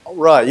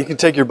Right, you can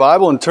take your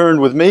Bible and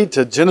turn with me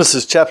to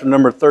Genesis chapter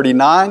number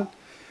 39.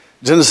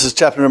 Genesis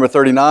chapter number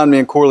 39, me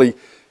and Corley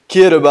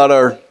kid about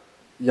our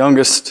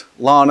youngest,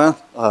 Lana,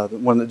 the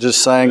one that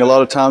just sang. A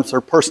lot of times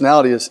her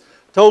personality is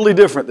totally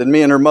different than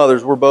me and her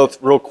mother's. We're both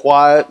real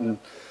quiet and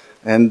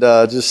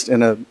just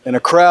in a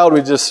crowd,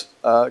 we just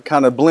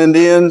kind of blend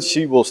in.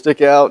 She will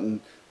stick out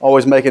and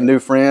always making new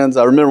friends.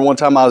 I remember one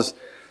time I was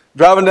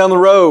driving down the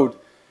road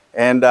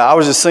and I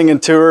was just singing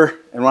to her,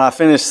 and when I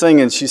finished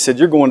singing, she said,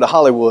 "You're going to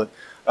Hollywood."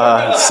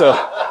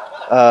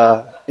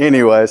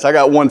 Anyways, I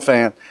got one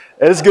fan.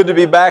 It's good to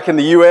be back in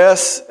the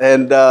U.S.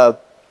 and got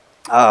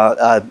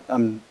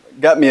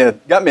me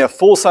a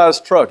full-size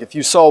truck. If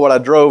you saw what I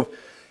drove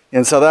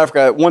in South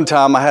Africa at one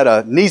time, I had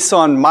a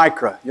Nissan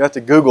Micra. You have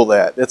to Google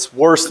that. It's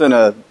worse than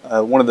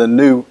one of the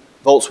new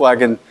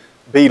Volkswagen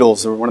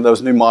Beetles or one of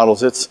those new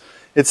models. It's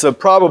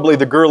probably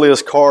the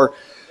girliest car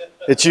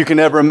that you can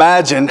ever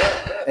imagine.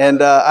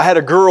 And I had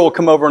a girl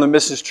come over on a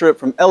business trip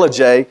from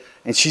LJ,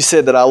 and she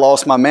said that I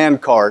lost my man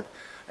card.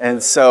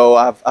 And so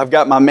I've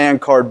got my man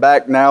card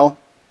back now.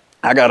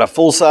 I got a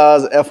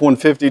full-size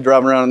F-150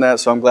 driving around in that,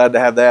 so I'm glad to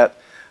have that,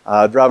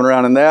 driving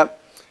around in that.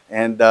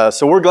 And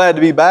so we're glad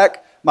to be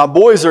back. My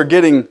boys are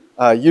getting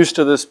used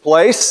to this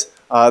place.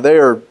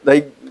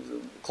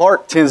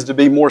 Clark tends to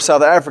be more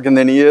South African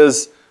than he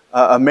is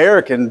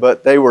American,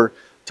 but they were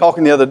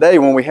talking the other day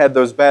when we had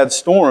those bad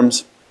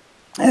storms,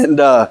 and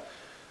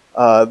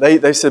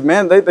they said,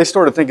 man, they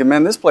started thinking,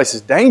 man, this place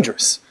is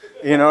dangerous.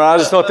 You know, I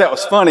just thought that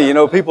was funny. You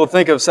know, people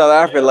think of South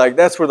Africa like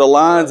that's where the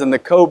lions and the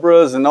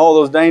cobras and all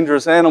those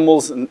dangerous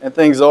animals and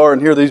things are. And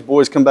here these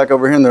boys come back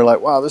over here and they're like,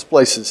 wow, this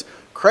place is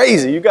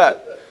crazy. You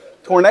got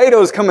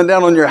tornadoes coming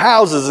down on your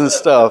houses and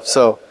stuff.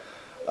 So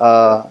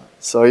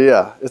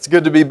yeah, it's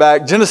good to be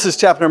back. Genesis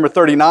chapter number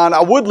 39.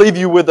 I would leave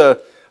you with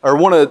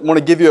want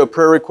to give you a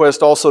prayer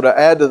request also to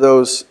add to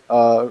those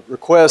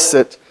requests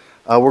that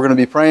we're going to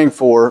be praying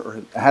for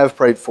or have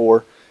prayed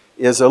for.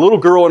 Is a little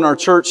girl in our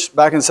church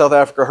back in South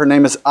Africa. Her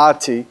name is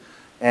Ati,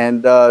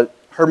 and her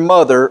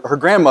grandmother,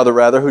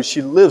 who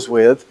she lives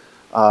with,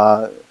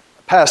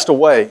 passed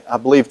away, I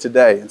believe,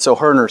 today. And so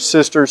her and her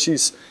sister,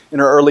 she's in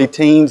her early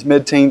teens,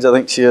 mid-teens, I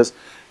think she is,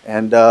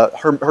 and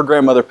her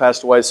grandmother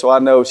passed away. So I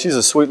know she's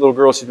a sweet little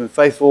girl. She's been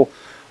faithful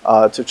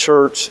to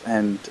church,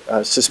 and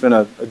it's just been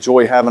a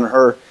joy having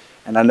her.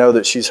 And I know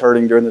that she's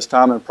hurting during this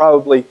time and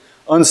probably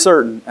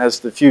uncertain as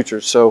to the future.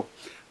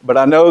 But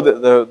I know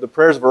that the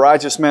prayers of a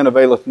righteous man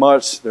availeth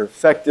much. They're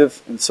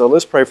effective. And so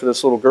let's pray for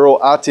this little girl.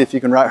 Ati, if you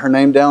can write her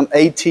name down,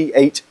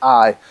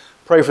 A-T-H-I.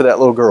 Pray for that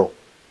little girl.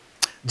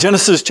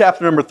 Genesis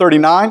chapter number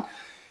 39.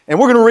 And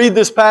we're going to read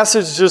this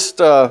passage just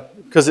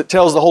because it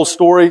tells the whole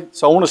story.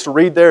 So I want us to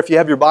read there. If you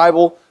have your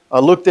Bible,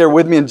 look there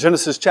with me in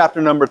Genesis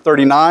chapter number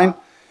 39. It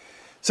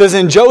says,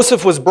 "And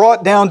Joseph was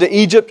brought down to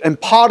Egypt,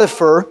 and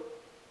Potiphar,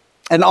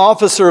 an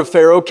officer of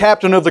Pharaoh,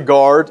 captain of the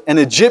guard, an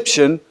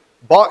Egyptian,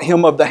 bought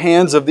him of the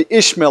hands of the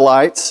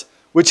Ishmaelites,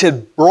 which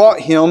had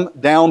brought him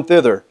down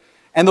thither.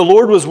 And the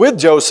Lord was with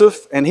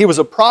Joseph, and he was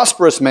a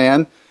prosperous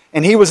man,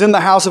 and he was in the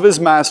house of his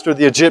master,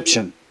 the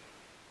Egyptian.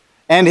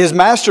 And his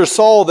master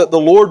saw that the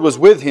Lord was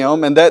with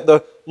him, and that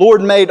the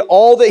Lord made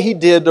all that he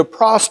did to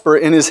prosper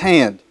in his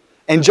hand.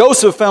 And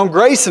Joseph found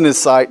grace in his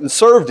sight, and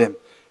served him,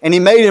 and he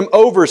made him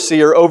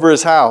overseer over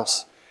his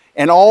house.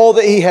 And all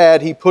that he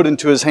had he put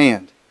into his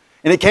hand.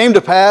 And it came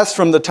to pass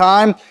from the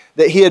time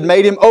that he had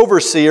made him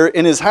overseer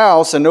in his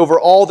house and over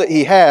all that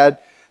he had,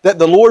 that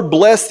the Lord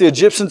blessed the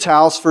Egyptian's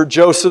house for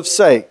Joseph's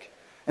sake.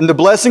 And the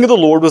blessing of the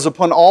Lord was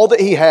upon all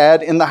that he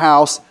had in the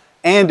house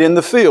and in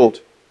the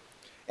field.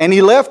 And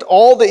he left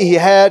all that he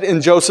had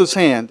in Joseph's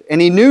hand,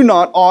 and he knew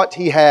not aught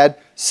he had,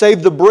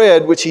 save the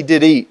bread which he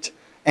did eat.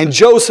 And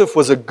Joseph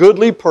was a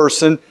goodly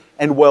person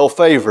and well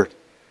favored.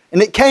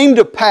 And it came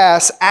to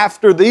pass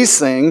after these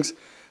things,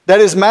 that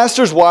his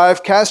master's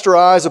wife cast her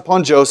eyes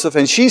upon Joseph,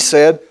 and she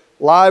said,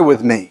 Lie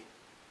with me.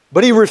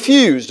 But he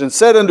refused, and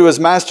said unto his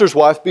master's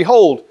wife,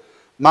 Behold,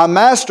 my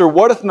master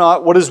wotteth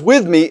not what is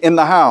with me in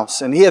the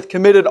house, and he hath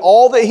committed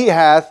all that he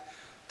hath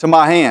to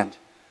my hand.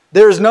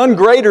 There is none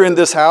greater in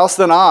this house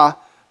than I,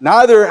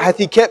 neither hath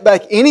he kept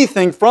back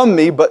anything from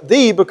me but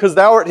thee, because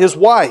thou art his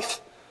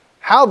wife.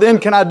 How then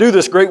can I do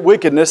this great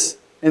wickedness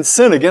and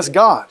sin against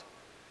God?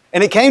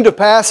 And it came to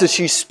pass as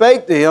she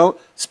spake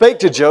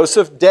to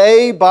Joseph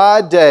day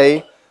by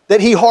day,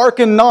 that he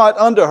hearkened not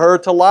unto her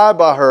to lie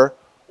by her,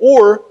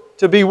 or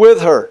to be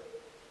with her.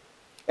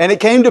 And it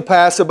came to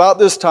pass about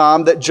this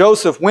time that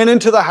Joseph went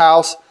into the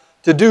house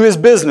to do his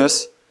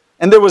business,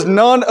 and there was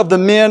none of the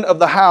men of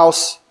the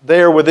house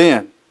there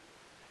within.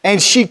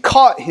 And she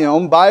caught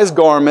him by his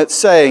garment,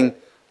 saying,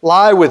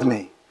 Lie with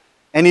me.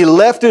 And he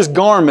left his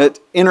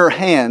garment in her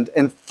hand,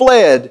 and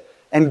fled,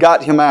 and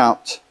got him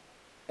out.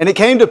 And it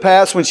came to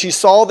pass, when she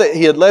saw that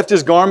he had left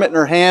his garment in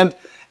her hand,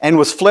 and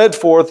was fled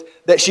forth,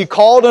 that she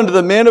called unto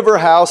the men of her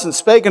house, and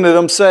spake unto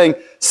them, saying,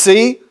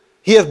 See,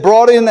 he hath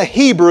brought in a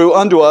Hebrew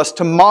unto us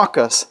to mock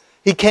us.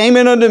 He came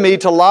in unto me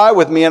to lie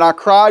with me, and I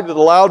cried with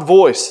a loud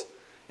voice.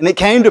 And it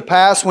came to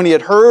pass, when he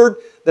had heard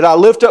that I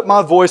lift up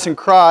my voice and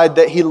cried,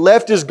 that he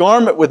left his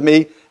garment with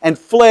me, and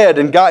fled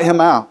and got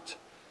him out.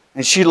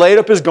 And she laid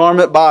up his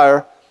garment by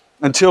her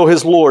until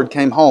his Lord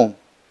came home.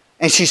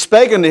 And she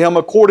spake unto him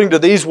according to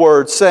these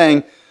words,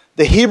 saying,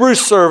 The Hebrew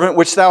servant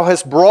which thou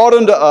hast brought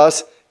unto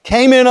us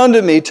came in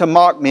unto me to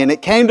mock me. And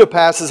it came to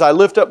pass, as I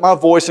lifted up my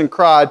voice and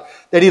cried,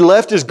 that he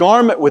left his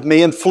garment with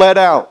me and fled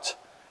out.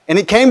 And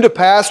it came to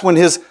pass, when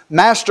his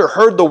master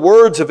heard the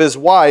words of his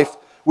wife,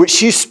 which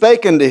she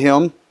spake unto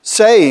him,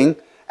 saying,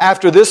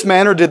 After this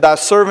manner did thy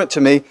servant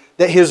to me,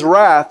 that his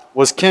wrath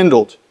was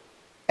kindled.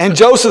 And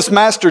Joseph's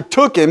master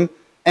took him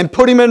and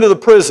put him into the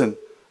prison,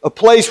 a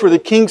place where the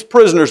king's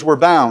prisoners were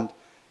bound.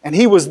 And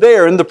he was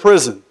there in the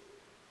prison.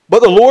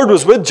 But the Lord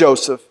was with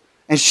Joseph,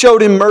 and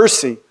showed him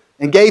mercy,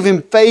 and gave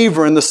him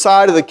favor in the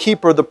sight of the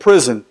keeper of the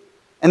prison.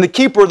 And the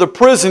keeper of the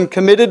prison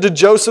committed to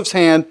Joseph's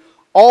hand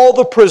all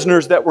the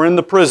prisoners that were in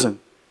the prison.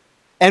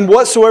 And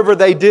whatsoever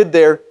they did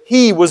there,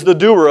 he was the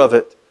doer of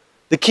it.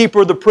 The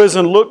keeper of the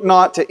prison looked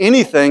not to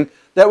anything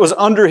that was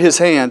under his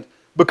hand,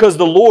 because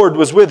the Lord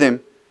was with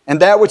him. And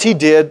that which he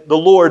did, the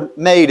Lord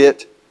made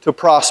it to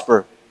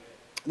prosper.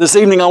 This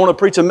evening I want to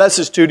preach a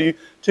message to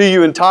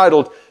you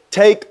entitled,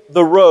 Take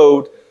the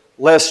Road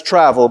Less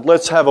Traveled.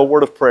 Let's have a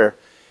word of prayer.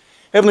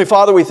 Heavenly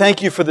Father, we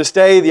thank you for this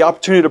day, the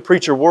opportunity to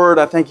preach your word.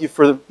 I thank you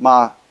for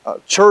my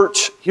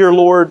church here,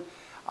 Lord.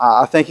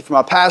 I thank you for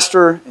my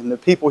pastor and the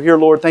people here,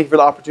 Lord. Thank you for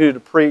the opportunity to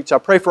preach. I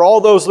pray for all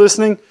those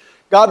listening,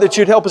 God, that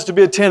you'd help us to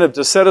be attentive,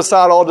 to set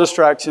aside all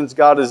distractions.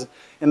 God, is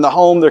in the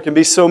home, there can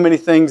be so many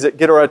things that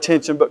get our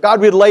attention. But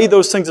God, we'd lay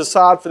those things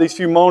aside for these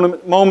few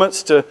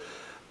moments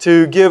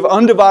to give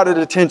undivided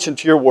attention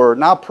to your word.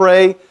 And I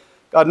pray,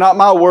 God, not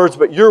my words,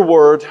 but your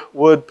word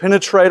would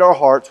penetrate our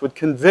hearts, would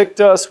convict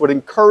us, would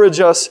encourage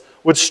us,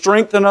 would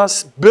strengthen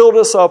us, build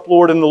us up,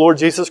 Lord, in the Lord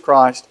Jesus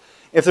Christ.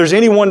 If there's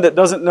anyone that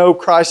doesn't know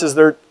Christ as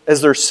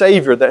their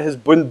Savior, that has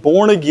been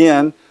born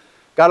again,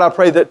 God, I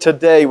pray that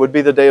today would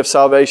be the day of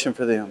salvation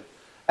for them.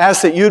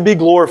 Ask that you'd be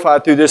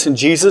glorified through this in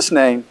Jesus'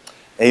 name.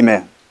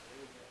 Amen.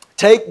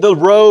 Take the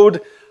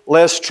road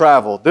less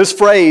traveled. This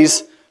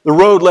phrase, the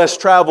road less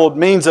traveled,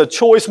 means a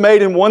choice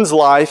made in one's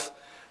life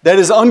that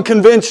is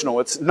unconventional.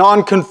 It's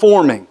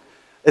non-conforming.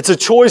 It's a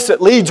choice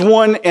that leads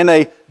one in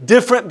a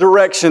different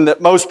direction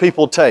that most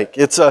people take.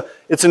 It's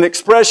an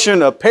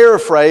expression, a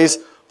paraphrase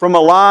from a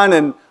line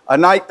in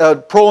a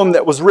poem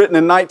that was written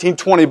in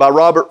 1920 by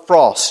Robert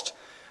Frost.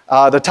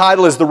 The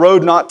title is The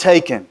Road Not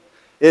Taken.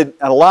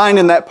 A line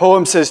in that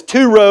poem says,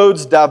 Two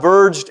roads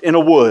diverged in a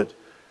wood,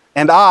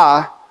 and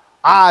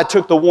I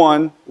took the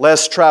one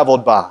less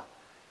traveled by.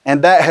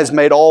 And that has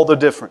made all the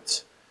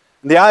difference.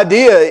 And the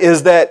idea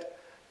is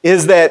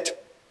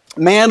that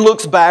man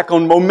looks back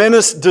on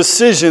momentous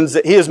decisions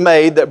that he has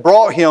made that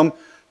brought him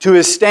to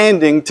his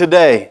standing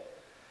today.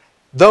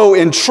 Though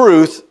in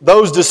truth,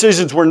 those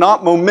decisions were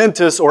not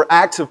momentous or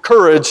acts of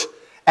courage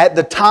at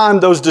the time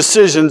those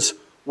decisions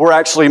were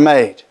actually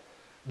made.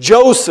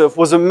 Joseph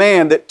was a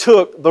man that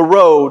took the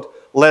road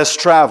less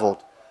traveled.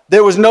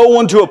 There was no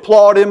one to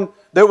applaud him.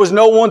 There was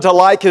no one to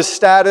like his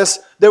status.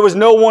 There was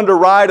no one to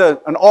write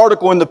an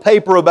article in the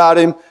paper about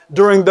him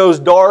during those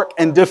dark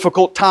and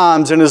difficult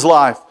times in his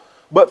life.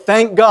 But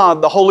thank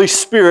God the Holy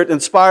Spirit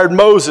inspired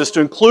Moses to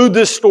include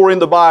this story in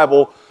the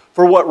Bible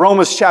for what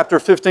Romans chapter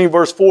 15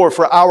 verse 4,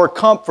 for our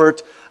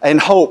comfort and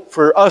hope,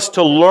 for us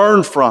to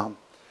learn from.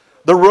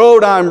 The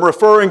road I'm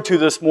referring to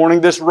this morning,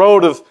 this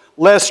road of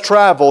less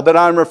travel that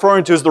I'm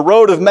referring to, is the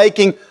road of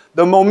making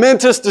the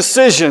momentous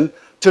decision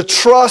to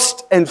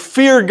trust and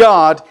fear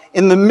God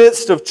in the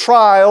midst of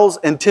trials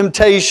and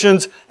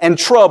temptations and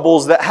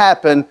troubles that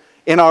happen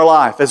in our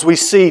life, as we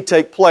see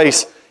take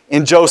place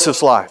in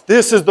Joseph's life.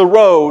 This is the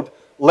road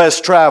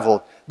less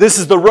traveled. This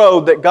is the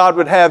road that God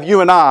would have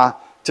you and I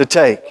to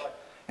take.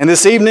 And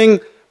this evening,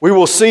 we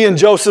will see in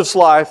Joseph's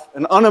life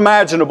an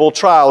unimaginable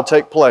trial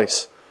take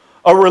place.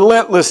 A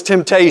relentless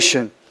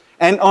temptation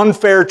and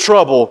unfair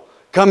trouble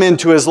come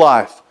into his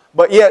life.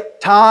 But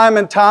yet, time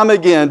and time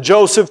again,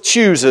 Joseph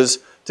chooses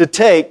to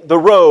take the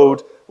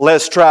road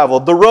less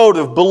traveled. The road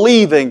of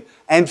believing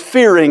and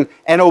fearing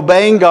and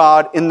obeying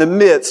God in the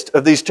midst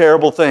of these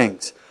terrible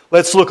things.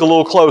 Let's look a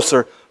little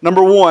closer.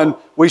 Number one,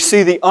 we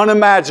see the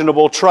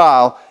unimaginable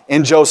trial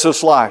in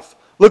Joseph's life.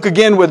 Look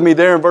again with me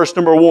there in verse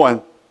number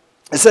 1.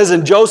 It says,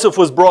 And Joseph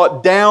was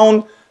brought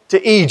down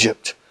to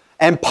Egypt,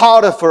 and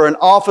Potiphar, an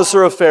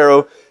officer of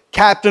Pharaoh,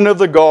 captain of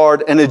the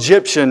guard, an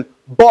Egyptian,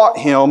 bought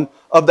him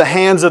of the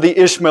hands of the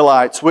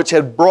Ishmaelites, which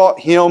had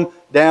brought him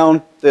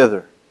down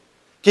thither.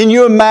 Can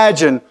you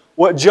imagine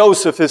what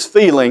Joseph is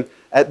feeling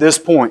at this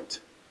point?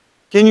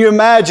 Can you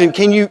imagine,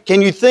 can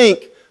you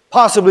think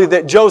possibly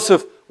that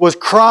Joseph was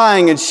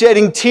crying and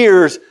shedding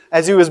tears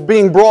as he was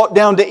being brought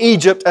down to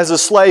Egypt as a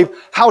slave?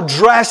 How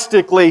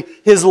drastically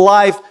his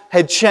life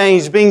had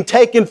changed, being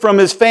taken from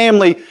his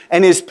family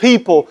and his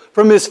people,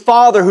 from his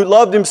father who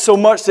loved him so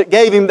much that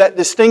gave him that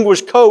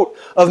distinguished coat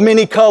of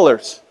many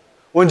colors.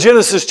 Well, in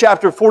Genesis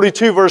chapter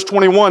 42, verse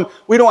 21,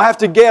 we don't have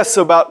to guess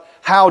about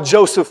how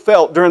Joseph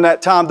felt during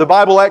that time. The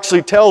Bible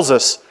actually tells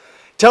us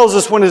tells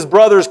us when his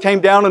brothers came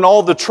down and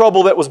all the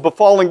trouble that was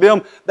befalling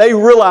them, they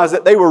realized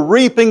that they were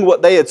reaping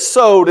what they had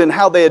sowed and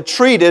how they had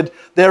treated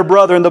their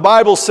brother. And the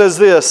Bible says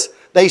this,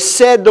 they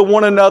said to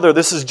one another,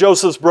 this is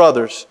Joseph's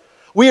brothers,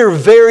 we are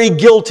very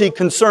guilty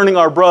concerning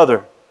our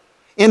brother,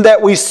 in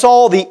that we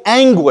saw the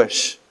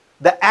anguish,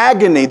 the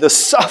agony, the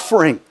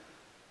suffering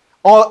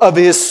of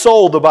his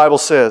soul, the Bible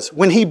says.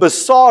 When he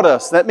besought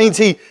us, that means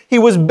he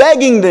was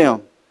begging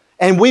them,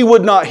 and we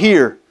would not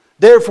hear.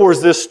 Therefore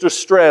is this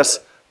distress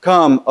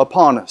come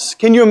upon us.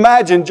 Can you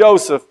imagine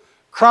Joseph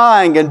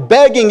crying and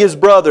begging his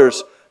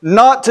brothers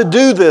not to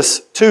do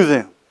this to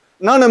them?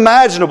 An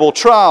unimaginable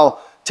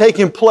trial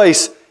taking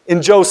place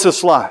in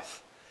Joseph's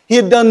life. He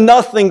had done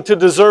nothing to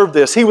deserve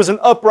this. He was an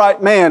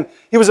upright man.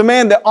 He was a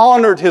man that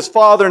honored his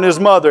father and his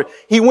mother.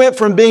 He went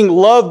from being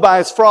loved by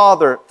his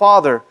father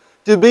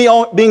to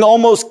being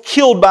almost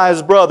killed by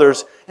his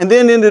brothers, and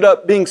then ended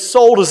up being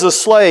sold as a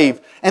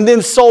slave, and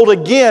then sold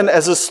again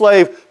as a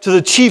slave to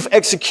the chief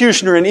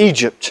executioner in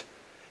Egypt.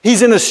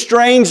 He's in a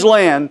strange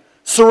land,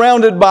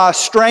 surrounded by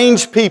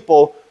strange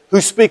people who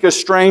speak a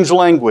strange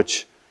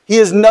language. He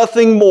is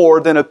nothing more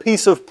than a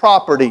piece of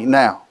property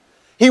now.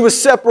 He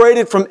was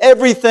separated from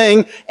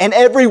everything and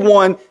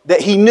everyone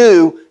that he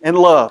knew and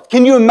loved.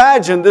 Can you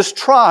imagine this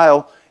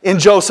trial in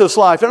Joseph's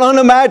life? An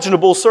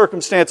unimaginable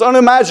circumstance,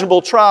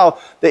 unimaginable trial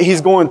that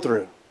he's going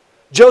through.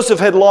 Joseph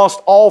had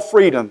lost all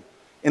freedom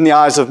in the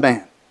eyes of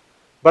man.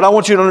 But I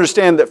want you to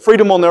understand that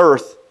freedom on the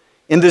earth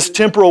in this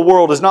temporal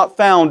world is not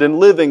found in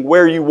living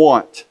where you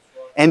want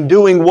and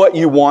doing what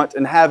you want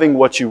and having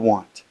what you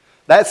want.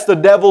 That's the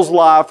devil's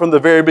lie from the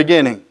very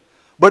beginning.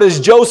 But as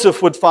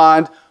Joseph would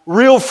find,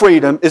 real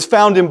freedom is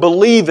found in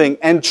believing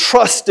and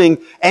trusting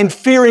and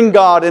fearing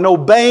God and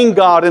obeying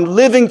God and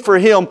living for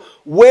Him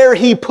where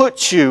He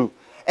puts you.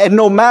 And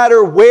no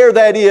matter where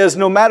that is,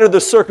 no matter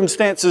the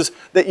circumstances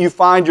that you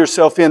find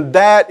yourself in,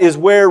 that is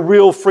where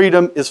real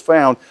freedom is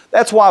found.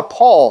 That's why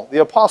Paul,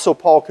 the Apostle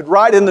Paul, could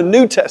write in the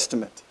New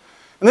Testament.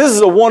 And this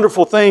is a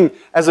wonderful thing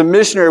as a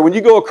missionary. When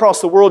you go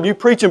across the world, you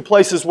preach in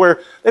places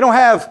where they don't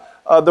have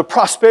the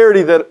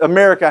prosperity that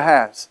America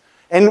has.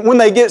 And when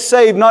they get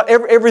saved, not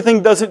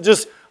everything doesn't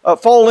just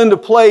fall into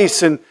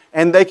place and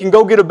they can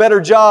go get a better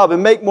job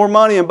and make more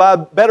money and buy a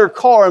better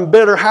car and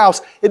better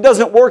house. It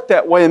doesn't work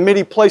that way in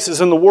many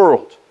places in the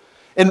world.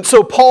 And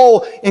so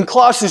Paul, in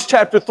Colossians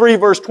chapter 3,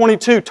 verse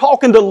 22,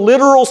 talking to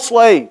literal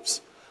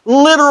slaves,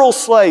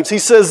 he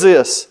says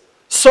this,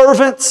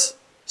 servants,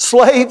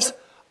 slaves,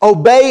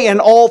 obey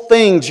in all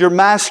things your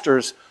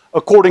masters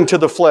according to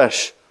the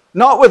flesh,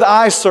 not with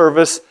eye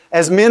service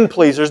as men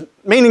pleasers,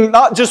 meaning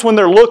not just when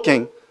they're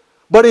looking,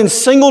 but in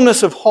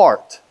singleness of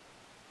heart,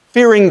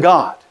 fearing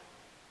God.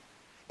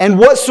 And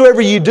whatsoever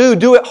you do,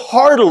 do it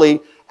heartily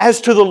as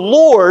to the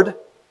Lord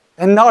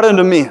and not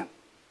unto men,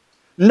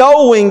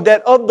 knowing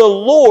that of the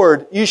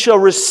Lord you shall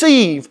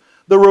receive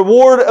the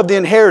reward of the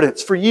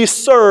inheritance, for ye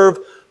serve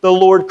the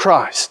Lord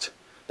Christ.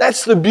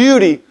 That's the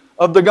beauty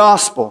of the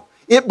gospel.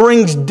 It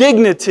brings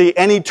dignity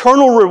and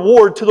eternal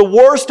reward to the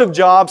worst of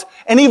jobs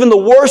and even the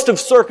worst of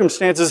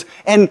circumstances.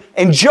 And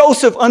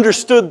Joseph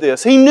understood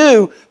this. He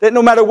knew that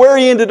no matter where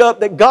he ended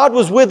up, that God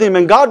was with him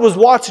and God was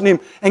watching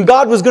him and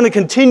God was going to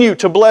continue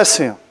to bless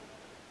him.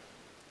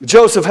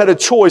 Joseph had a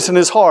choice in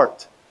his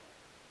heart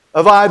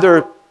of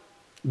either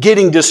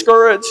getting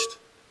discouraged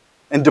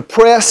and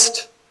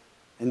depressed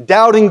and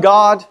doubting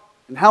God.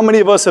 And how many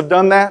of us have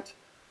done that?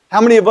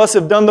 How many of us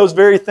have done those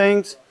very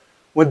things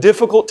when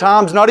difficult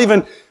times,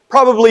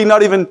 probably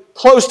not even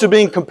close to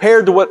being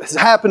compared to what has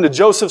happened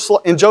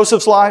to in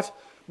Joseph's life,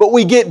 but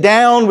we get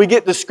down, we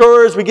get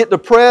discouraged, we get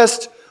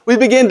depressed, we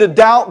begin to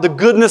doubt the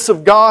goodness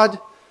of God.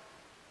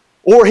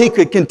 Or he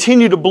could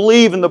continue to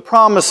believe in the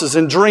promises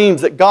and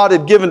dreams that God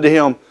had given to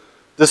him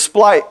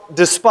despite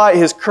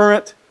his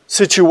current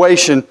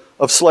situation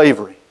of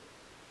slavery.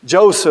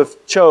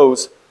 Joseph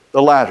chose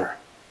the latter.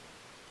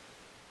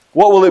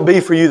 What will it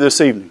be for you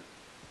this evening?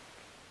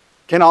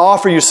 Can I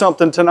offer you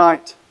something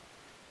tonight?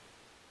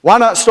 Why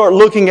not start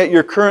looking at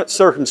your current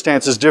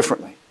circumstances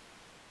differently?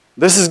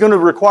 This is going to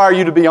require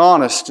you to be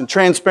honest and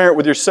transparent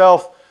with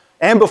yourself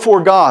and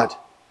before God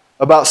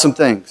about some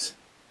things.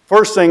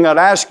 First thing I'd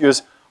ask you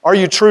is, are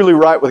you truly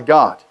right with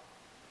God?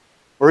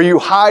 Or are you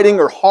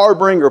hiding or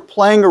harboring or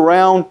playing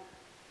around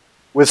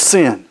with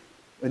sin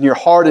in your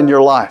heart and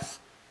your life?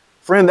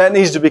 Friend, that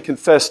needs to be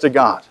confessed to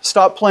God.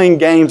 Stop playing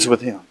games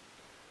with Him.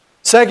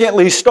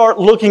 Secondly, start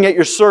looking at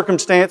your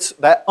circumstance,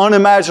 that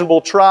unimaginable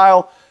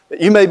trial that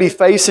you may be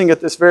facing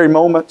at this very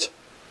moment,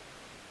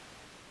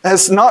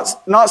 as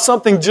not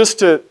something just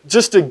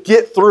to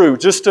get through,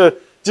 just to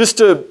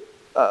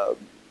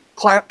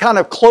kind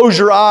of close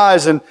your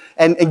eyes and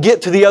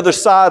get to the other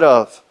side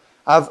of.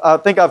 I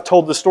think I've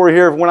told the story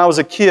here of when I was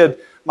a kid.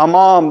 My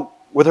mom,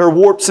 with her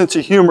warped sense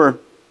of humor,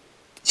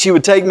 she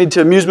would take me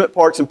to amusement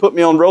parks and put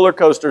me on roller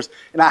coasters,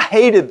 and I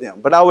hated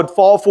them, but I would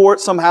fall for it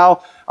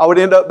somehow. I would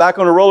end up back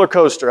on a roller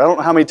coaster. I don't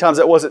know how many times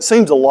that was. It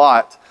seems a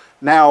lot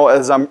now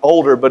as I'm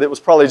older, but it was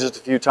probably just a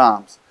few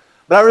times.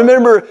 But I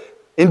remember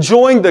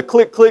enjoying the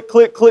click, click,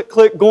 click, click,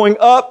 click going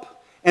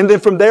up, and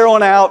then from there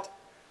on out,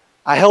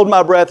 I held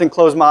my breath and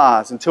closed my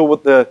eyes until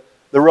the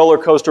roller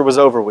coaster was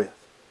over with.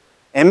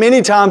 And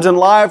many times in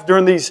life,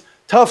 during these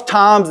tough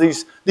times,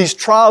 these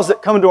trials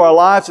that come into our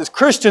lives as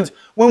Christians,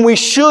 when we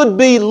should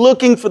be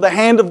looking for the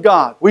hand of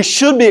God, we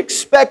should be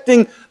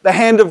expecting the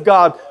hand of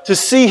God to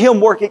see Him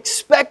work,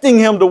 expecting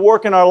Him to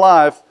work in our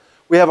life,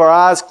 we have our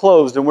eyes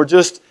closed and we're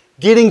just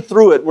getting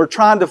through it. We're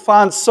trying to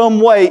find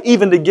some way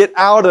even to get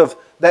out of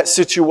that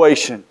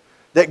situation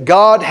that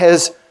God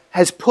has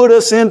put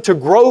us in to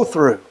grow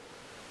through.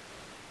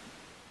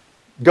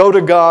 Go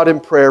to God in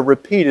prayer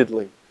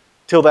repeatedly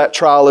till that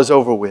trial is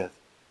over with.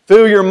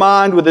 Fill your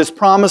mind with His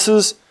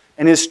promises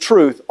and His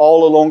truth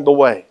all along the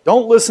way.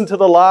 Don't listen to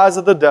the lies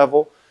of the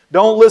devil.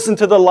 Don't listen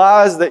to the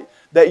lies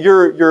that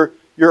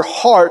your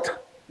heart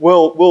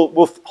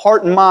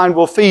heart and mind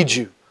will feed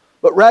you.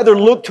 But rather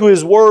look to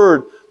His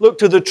Word. Look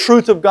to the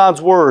truth of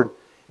God's Word.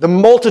 The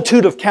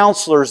multitude of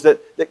counselors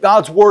that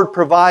God's Word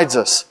provides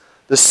us.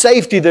 The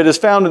safety that is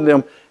found in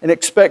them, and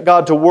expect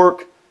God to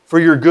work for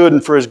your good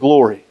and for His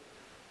glory.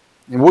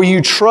 And will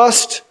you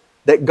trust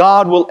that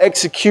God will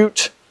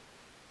execute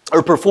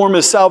or perform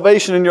His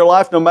salvation in your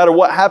life no matter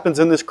what happens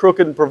in this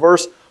crooked and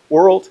perverse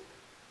world?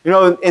 You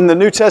know, in the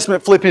New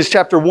Testament, Philippians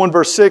chapter 1,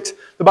 verse 6,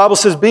 the Bible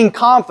says, being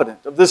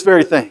confident of this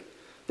very thing,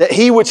 that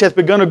He which hath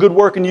begun a good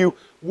work in you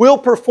will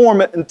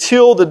perform it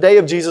until the day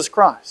of Jesus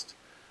Christ.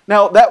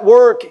 Now, that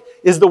work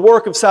is the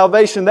work of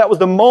salvation. That was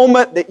the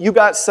moment that you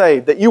got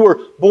saved, that you were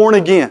born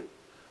again.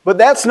 But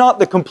that's not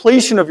the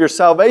completion of your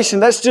salvation.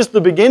 That's just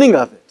the beginning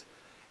of it.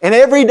 And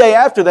every day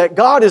after that,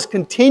 God is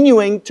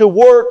continuing to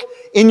work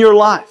in your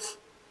life.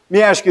 Let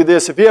me ask you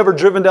this. Have you ever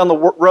driven down the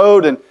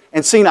road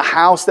and seen a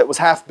house that was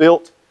half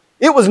built?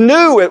 It was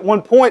new at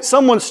one point.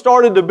 Someone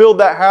started to build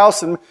that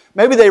house and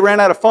maybe they ran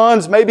out of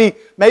funds. Maybe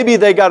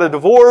they got a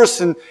divorce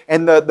and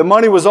the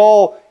money was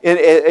all,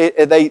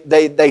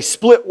 they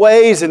split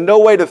ways and no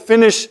way to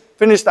finish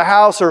the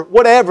house or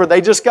whatever.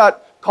 They just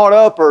got caught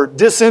up or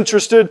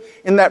disinterested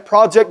in that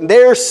project. And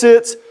there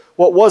sits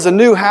what was a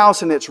new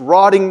house and it's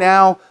rotting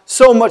now.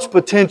 So much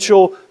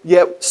potential,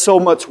 yet so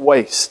much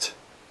waste.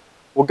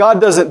 Well, God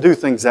doesn't do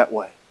things that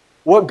way.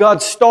 What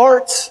God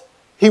starts,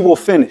 He will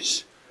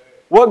finish.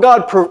 What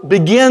God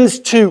begins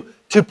to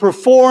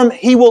perform,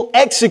 He will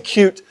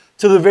execute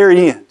to the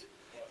very end.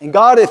 And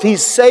God, if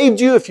He's saved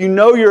you, if you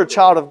know you're a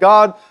child of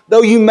God,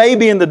 though you may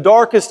be in the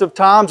darkest of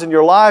times in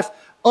your life,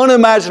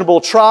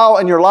 unimaginable trial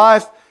in your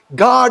life,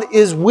 God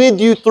is with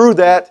you through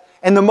that.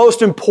 And the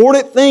most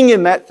important thing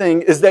in that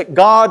thing is that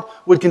God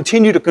would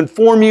continue to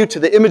conform you to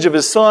the image of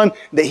His Son,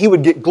 that He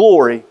would get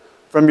glory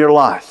from your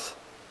life.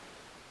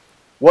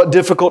 What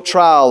difficult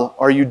trial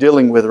are you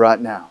dealing with right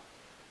now?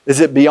 Is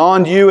it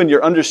beyond you and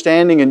your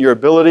understanding and your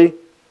ability?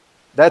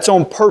 That's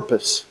on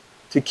purpose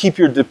to keep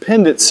your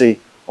dependency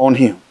on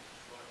Him,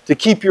 to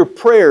keep your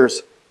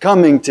prayers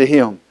coming to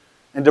Him,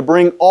 and to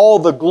bring all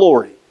the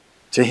glory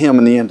to Him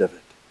in the end of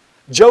it.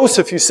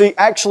 Joseph, you see,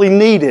 actually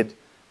needed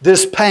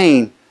this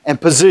pain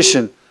and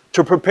position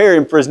to prepare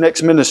him for his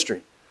next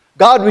ministry.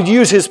 God would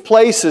use his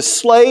place as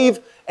slave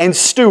and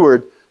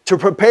steward to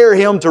prepare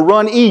him to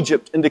run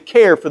Egypt and to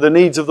care for the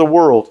needs of the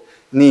world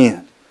in the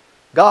end.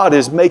 God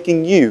is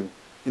making you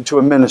into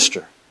a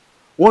minister.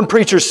 One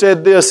preacher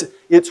said this,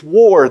 it's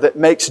war that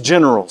makes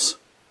generals.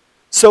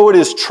 So it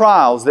is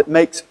trials that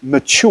makes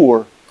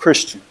mature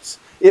Christians.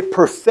 It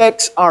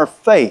perfects our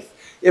faith.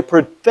 It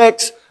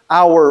perfects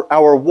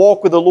our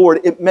walk with the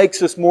Lord. It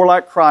makes us more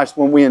like Christ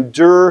when we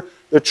endure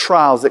the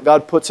trials that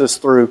God puts us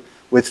through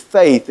with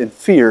faith and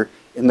fear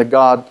in the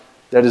God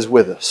that is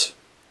with us.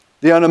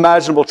 The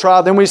unimaginable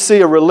trial. Then we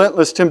see a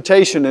relentless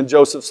temptation in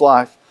Joseph's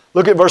life.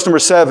 Look at verse number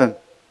 7. It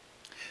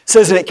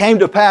says, and it came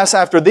to pass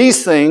after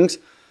these things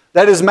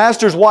that his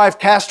master's wife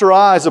cast her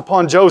eyes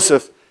upon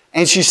Joseph,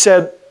 and she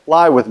said,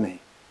 lie with me.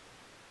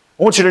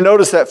 I want you to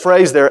notice that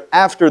phrase there,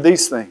 after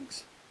these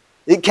things.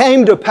 It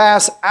came to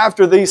pass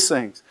after these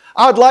things.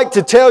 I'd like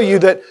to tell you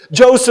that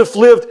Joseph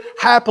lived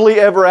happily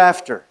ever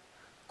after.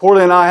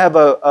 Corley and I have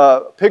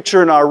a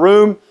picture in our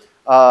room,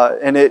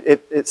 and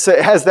it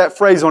has that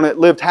phrase on it,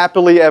 lived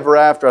happily ever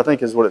after, I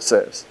think is what it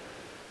says.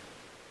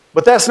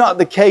 But that's not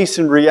the case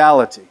in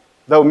reality.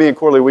 Though me and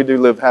Corley, we do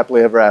live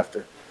happily ever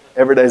after.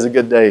 Every day is a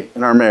good day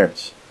in our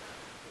marriage.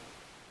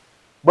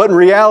 But in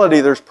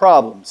reality, there's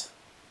problems.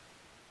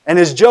 And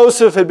as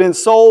Joseph had been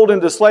sold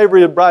into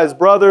slavery by his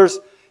brothers,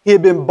 he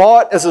had been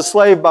bought as a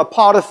slave by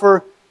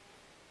Potiphar.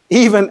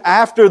 Even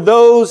after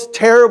those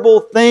terrible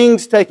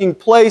things taking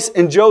place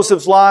in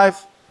Joseph's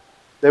life,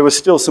 there was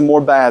still some more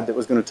bad that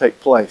was going to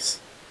take place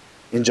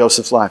in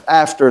Joseph's life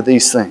after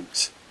these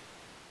things.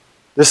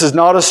 This is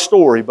not a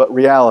story, but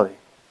reality.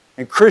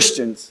 And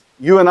Christians,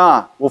 you and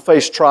I, will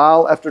face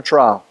trial after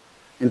trial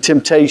and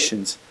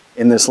temptations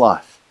in this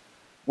life.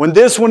 When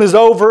this one is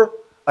over,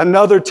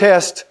 another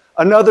test,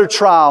 another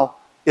trial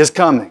is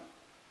coming.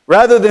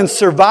 Rather than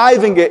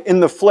surviving it in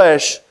the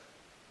flesh,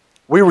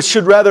 we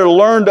should rather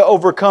learn to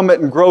overcome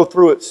it and grow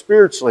through it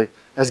spiritually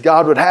as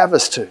God would have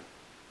us to.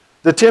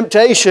 The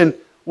temptation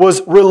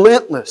was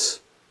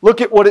relentless.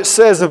 Look at what it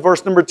says in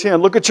verse number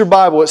 10. Look at your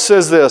Bible. It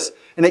says this,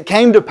 and it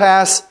came to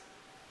pass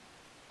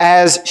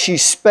as she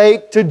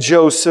spake to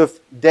Joseph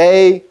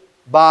day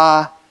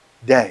by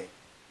day,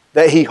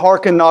 that he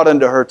hearkened not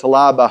unto her to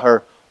lie by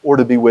her or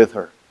to be with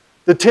her.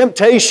 The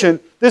temptation,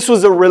 this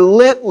was a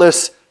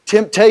relentless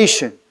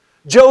temptation.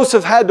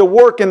 Joseph had to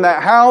work in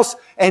that house,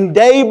 and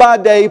day by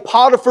day,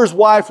 Potiphar's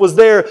wife was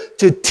there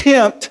to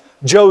tempt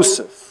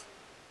Joseph.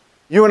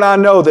 You and I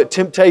know that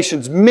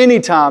temptations many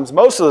times,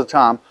 most of the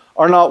time,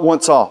 are not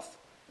once off.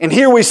 And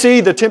here we see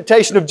the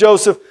temptation of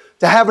Joseph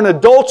to have an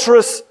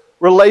adulterous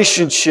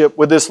relationship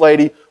with this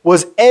lady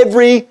was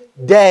every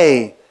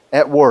day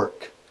at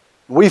work.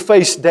 We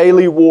face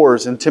daily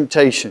wars and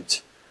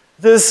temptations.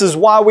 This is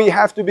why we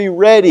have to be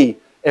ready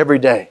every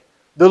day.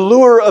 The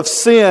lure of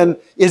sin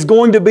is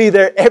going to be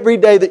there every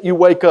day that you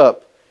wake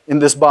up in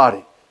this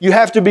body. You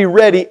have to be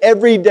ready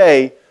every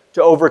day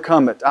to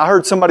overcome it. I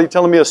heard somebody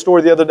telling me a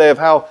story the other day of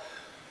how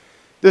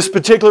this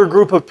particular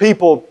group of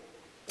people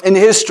in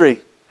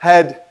history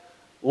had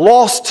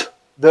lost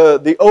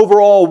the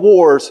overall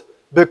wars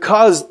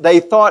because they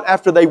thought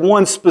after they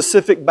won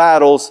specific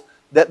battles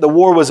that the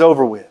war was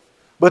over with.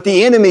 But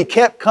the enemy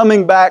kept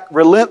coming back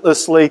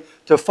relentlessly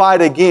to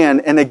fight again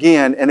and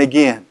again and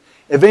again,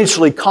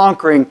 eventually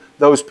conquering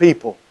those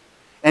people.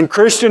 And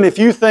Christian, if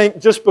you think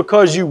just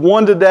because you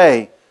won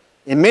today,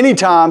 and many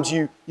times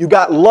you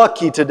got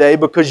lucky today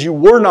because you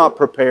were not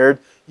prepared,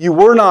 you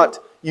were not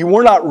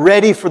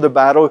ready for the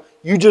battle,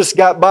 you just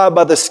got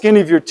by the skin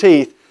of your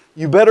teeth,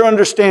 you better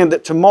understand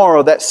that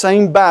tomorrow that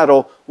same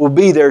battle will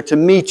be there to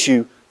meet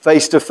you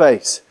face to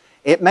face.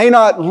 It may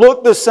not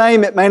look the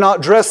same, it may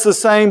not dress the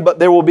same, but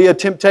there will be a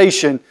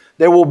temptation.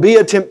 There will be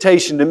a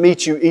temptation to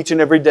meet you each and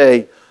every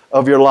day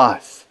of your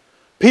life.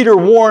 Peter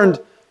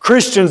warned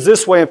Christians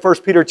this way in 1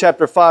 Peter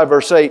chapter 5,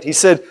 verse 8. He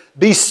said,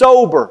 "Be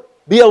sober,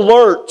 be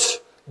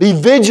alert, be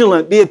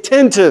vigilant, be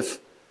attentive,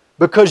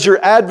 because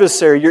your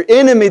adversary, your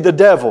enemy, the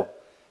devil,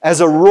 as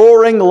a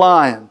roaring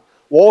lion,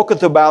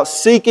 walketh about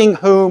seeking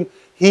whom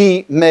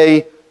he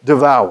may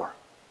devour."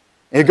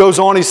 And it goes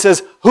on, he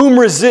says, "Whom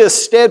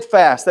resist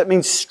steadfast," that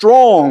means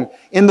strong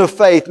in the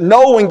faith,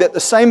 knowing that the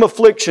same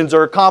afflictions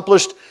are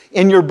accomplished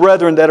in your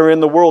brethren that are in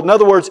the world. In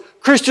other words,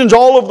 Christians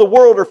all over the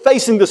world are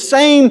facing the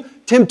same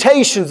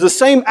temptations, the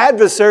same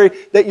adversary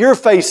that you're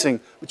facing.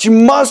 But you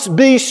must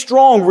be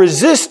strong.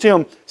 Resist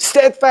him,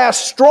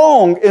 steadfast,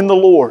 strong in the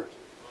Lord.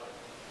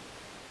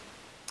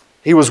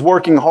 He was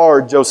working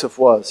hard, Joseph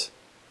was.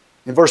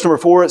 In verse number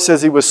 4, it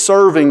says he was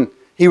serving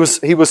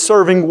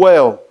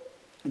well.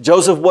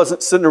 Joseph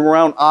wasn't sitting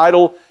around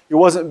idle. He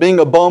wasn't being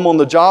a bum on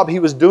the job. He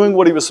was doing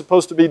what he was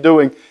supposed to be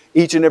doing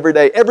each and every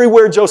day.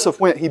 Everywhere Joseph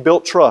went, he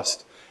built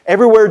trust.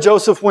 Everywhere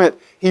Joseph went,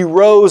 he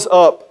rose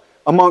up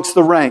amongst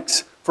the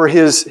ranks for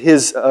his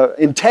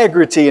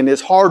integrity and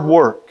his hard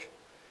work.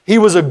 He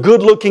was a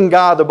good-looking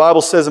guy, the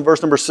Bible says in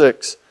verse number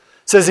 6. It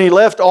says, "He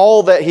left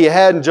all that he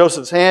had in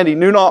Joseph's hand. He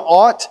knew not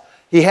aught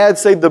he had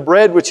save the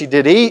bread which he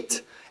did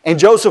eat." And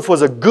Joseph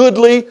was a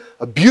goodly,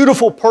 a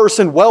beautiful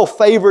person, well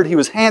favored. He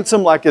was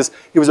handsome, like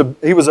he was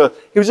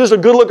just a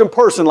good-looking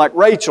person, like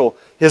Rachel,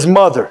 his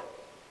mother.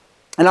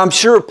 And I'm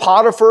sure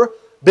Potiphar,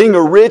 being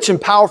a rich and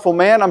powerful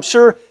man, I'm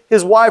sure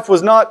his wife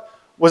was not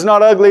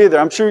ugly either.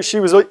 I'm sure she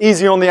was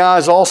easy on the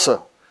eyes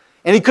also.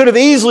 And he could have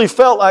easily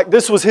felt like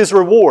this was his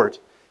reward.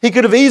 He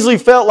could have easily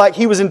felt like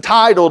he was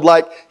entitled,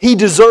 like he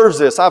deserves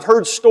this. I've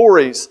heard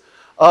stories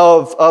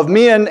of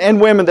men and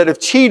women that have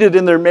cheated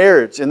in their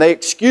marriage, and they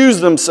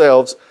excuse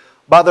themselves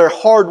by their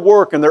hard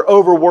work and their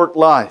overworked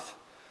life.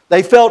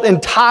 They felt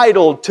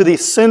entitled to the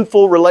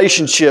sinful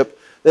relationship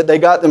that they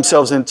got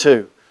themselves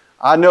into.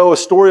 I know a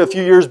story a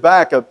few years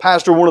back, a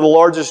pastor of one of the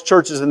largest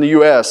churches in the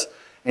U.S.,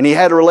 and he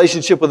had a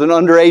relationship with an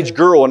underage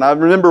girl. And I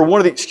remember one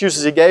of the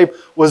excuses he gave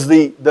was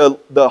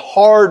the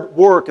hard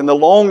work and the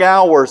long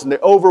hours and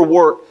the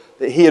overwork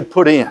that he had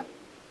put in.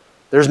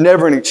 There's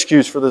never an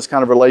excuse for this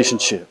kind of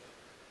relationship.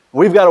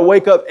 We've got to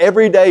wake up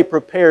every day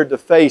prepared to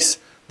face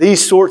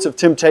these sorts of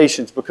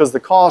temptations because the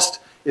cost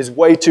is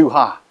way too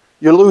high.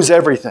 You lose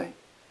everything.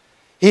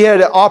 He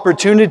had an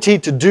opportunity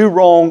to do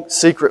wrong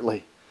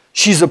secretly.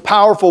 She's a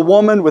powerful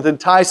woman with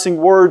enticing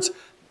words.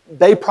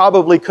 They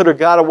probably could have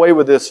got away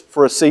with this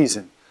for a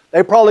season.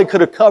 They probably could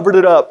have covered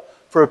it up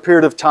for a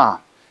period of time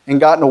and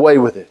gotten away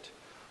with it.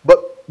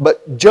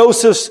 But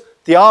Joseph's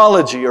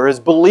theology or his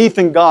belief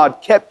in God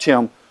kept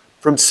him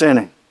from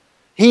sinning.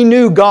 He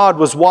knew God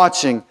was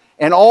watching.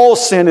 And all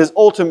sin is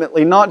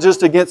ultimately not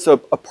just against a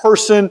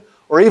person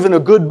or even a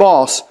good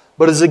boss,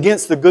 but is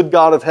against the good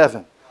God of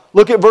heaven.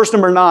 Look at verse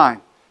number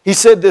 9. He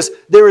said this,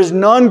 "There is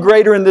none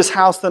greater in this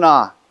house than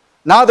I.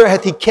 Neither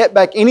hath he kept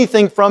back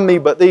anything from me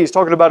but thee." He's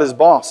talking about his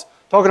boss,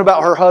 talking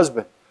about her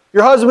husband.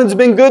 "Your husband's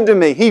been good to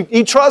me.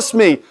 He trusts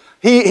me.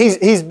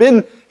 He's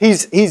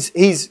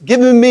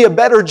given me a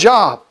better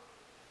job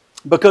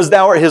because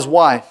thou art his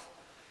wife."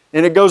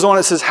 And it goes on,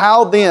 it says,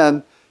 "How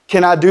then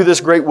can I do this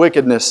great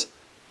wickedness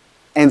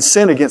and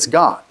sin against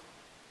God?"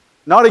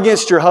 Not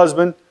against your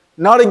husband,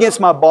 not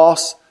against my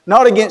boss,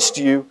 not against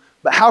you,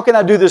 but how can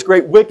I do this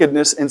great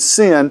wickedness and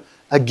sin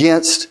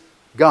against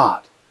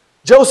God?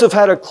 Joseph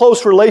had a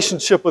close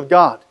relationship with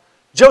God.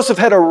 Joseph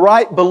had a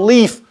right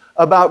belief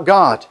about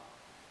God.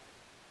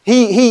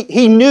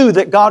 He knew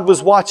that God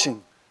was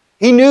watching.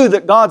 He knew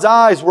that God's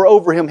eyes were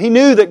over him. He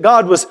knew that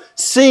God was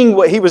seeing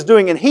what he was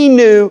doing. And he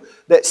knew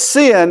that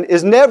sin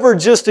is never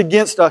just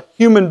against a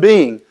human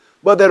being,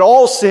 but that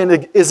all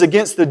sin is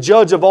against the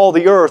judge of all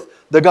the earth,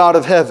 the God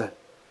of heaven.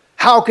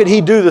 How could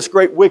he do this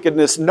great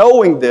wickedness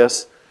knowing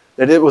this,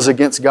 that it was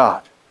against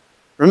God?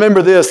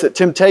 Remember this, that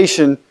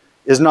temptation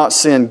is not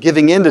sin.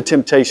 Giving in to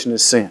temptation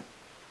is sin.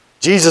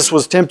 Jesus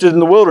was tempted in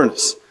the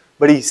wilderness,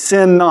 but he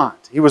sinned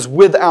not. He was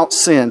without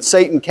sin.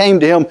 Satan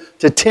came to him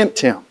to tempt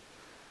him.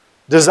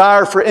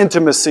 Desire for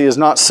intimacy is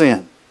not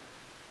sin.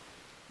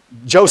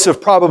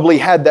 Joseph probably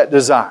had that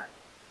desire.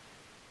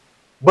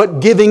 But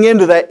giving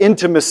into that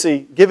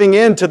intimacy, giving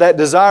into that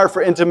desire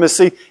for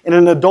intimacy in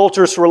an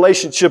adulterous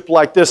relationship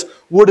like this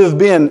would have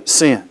been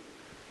sin.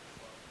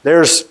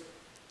 There's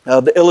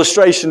the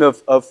illustration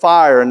of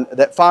fire, and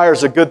that fire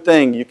is a good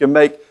thing. You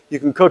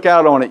can cook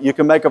out on it. You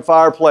can make a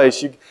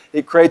fireplace.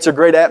 It creates a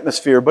great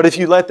atmosphere. But if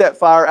you let that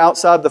fire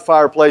outside the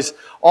fireplace,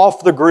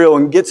 off the grill,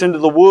 and gets into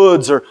the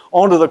woods or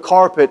onto the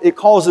carpet, it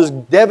causes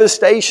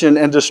devastation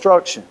and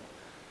destruction.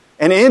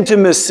 And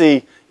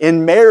intimacy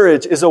in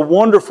marriage is a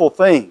wonderful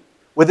thing.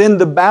 Within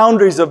the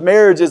boundaries of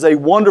marriage is a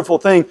wonderful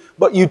thing.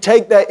 But you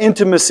take that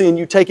intimacy and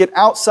you take it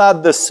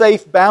outside the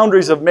safe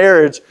boundaries of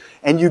marriage,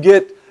 and you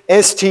get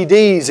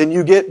STDs, and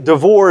you get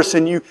divorce,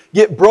 and you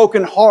get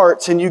broken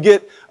hearts, and you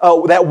get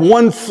that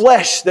one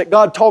flesh that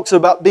God talks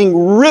about being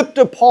ripped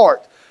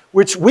apart,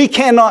 which we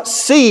cannot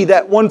see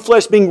that one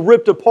flesh being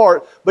ripped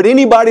apart. But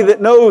anybody that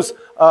knows,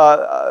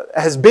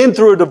 has been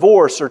through a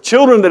divorce, or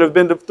children that have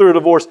been through a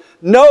divorce,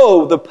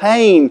 know the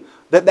pain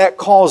that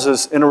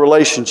causes in a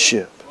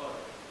relationship.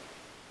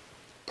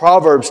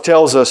 Proverbs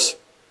tells us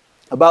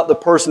about the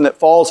person that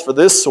falls for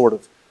this sort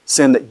of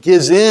sin, that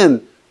gives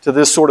in to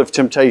this sort of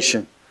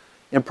temptation.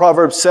 In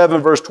Proverbs 7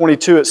 verse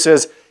 22 it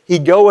says, "He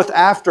goeth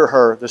after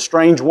her, the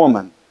strange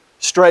woman,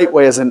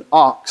 straightway as an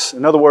ox."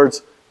 In other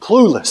words,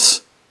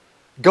 clueless.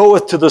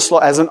 Goeth to the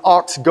as an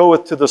ox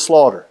goeth to the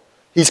slaughter.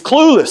 He's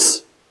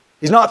clueless.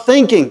 He's not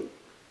thinking.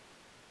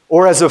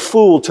 Or as a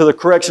fool to the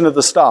correction of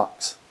the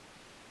stocks.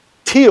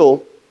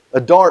 Till a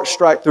dart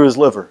strike through his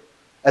liver.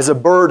 As a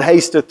bird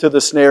hasteth to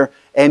the snare,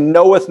 and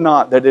knoweth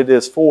not that it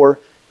is for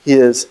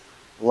his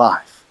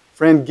life.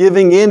 Friend,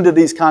 giving in to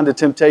these kind of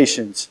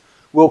temptations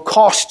will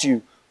cost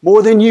you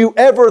more than you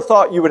ever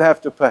thought you would have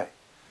to pay.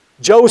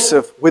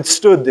 Joseph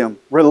withstood them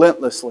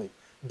relentlessly.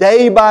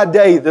 Day by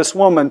day, this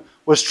woman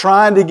was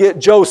trying to get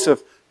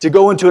Joseph to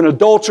go into an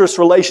adulterous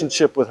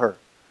relationship with her.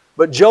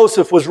 But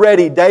Joseph was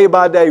ready day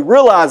by day,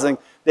 realizing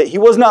that he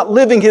was not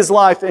living his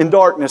life in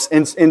darkness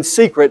and in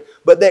secret,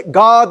 but that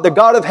God, the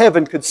God of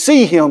heaven, could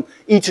see him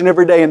each and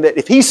every day, and that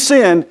if he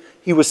sinned,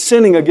 he was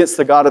sinning against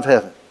the God of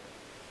heaven.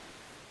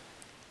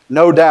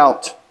 No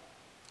doubt,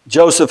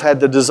 Joseph had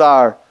the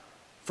desire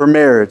for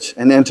marriage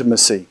and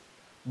intimacy,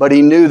 but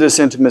he knew this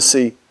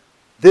intimacy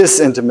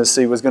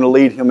was going to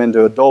lead him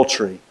into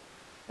adultery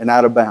and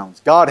out of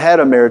bounds. God had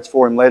a marriage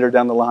for him later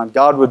down the line.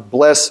 God would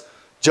bless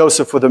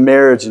Joseph with a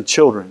marriage and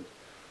children,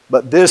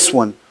 but this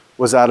one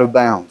was out of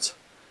bounds.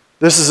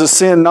 This is a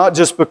sin not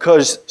just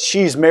because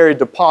she's married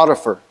to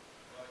Potiphar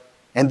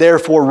and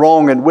therefore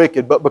wrong and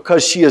wicked, but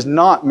because she is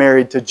not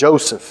married to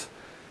Joseph.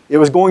 It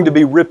was going to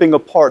be ripping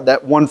apart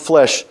that one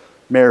flesh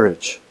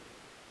marriage.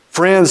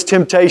 Friends,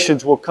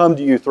 temptations will come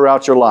to you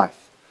throughout your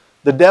life.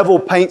 The devil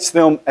paints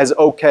them as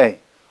okay,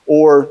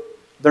 or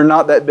they're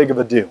not that big of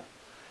a deal.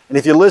 And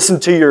if you listen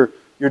to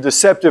your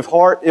deceptive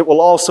heart, it will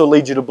also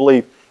lead you to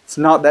believe it's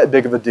not that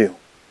big of a deal.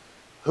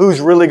 Who's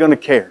really going to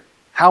care?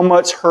 How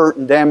much hurt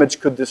and damage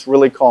could this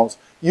really cause?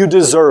 You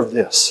deserve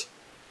this,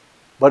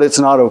 but it's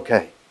not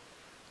okay.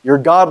 Your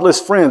godless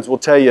friends will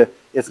tell you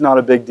it's not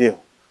a big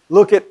deal.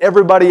 Look at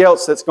everybody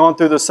else that's gone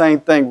through the same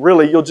thing.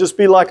 Really, you'll just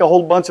be like a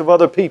whole bunch of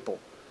other people,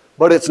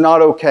 but it's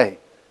not okay.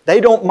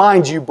 They don't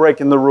mind you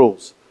breaking the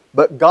rules,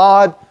 but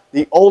God,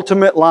 the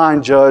ultimate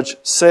line judge,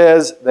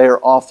 says they are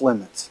off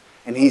limits,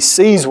 and He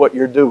sees what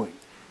you're doing.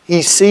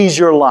 He sees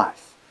your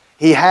life.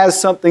 He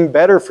has something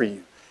better for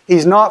you.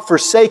 He's not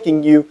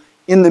forsaking you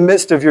in the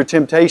midst of your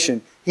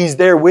temptation. He's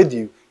there with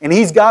you. And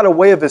He's got a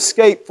way of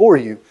escape for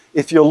you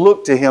if you'll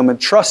look to Him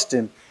and trust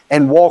Him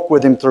and walk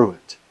with Him through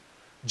it.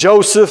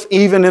 Joseph,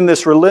 even in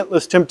this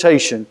relentless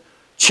temptation,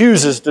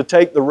 chooses to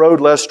take the road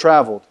less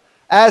traveled,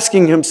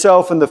 asking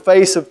himself in the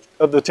face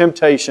of the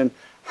temptation,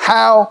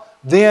 how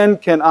then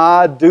can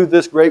I do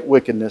this great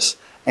wickedness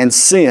and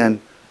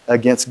sin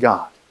against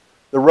God?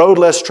 The road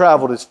less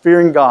traveled is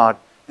fearing God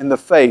in the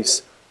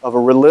face of a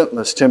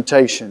relentless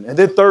temptation. And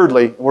then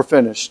thirdly, and we're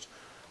finished,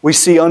 we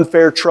see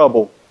unfair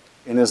trouble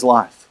in his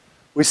life.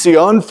 We see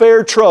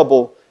unfair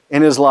trouble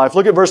in his life.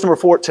 Look at verse number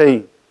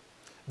 14.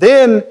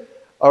 Then,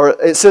 or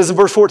it says in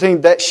verse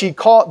 14, then she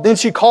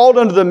called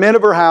unto the men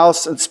of her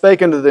house and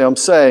spake unto them,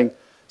 saying,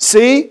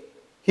 See,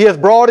 he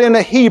hath brought in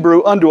a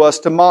Hebrew unto us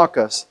to mock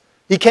us.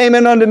 He came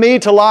in unto me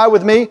to lie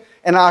with me,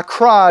 and I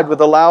cried with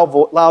a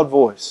loud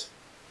voice.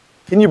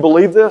 Can you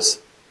believe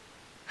this?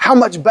 How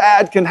much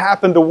bad can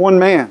happen to one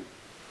man?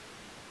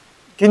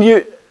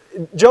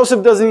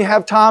 Joseph doesn't even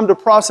have time to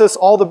process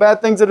all the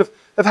bad things that have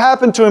have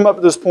happened to him up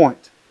to this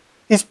point.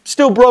 He's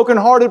still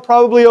brokenhearted,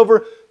 probably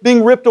over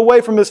being ripped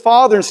away from his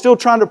father and still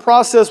trying to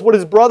process what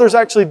his brothers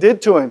actually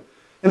did to him.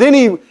 And then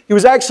he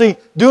was actually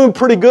doing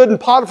pretty good in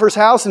Potiphar's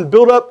house and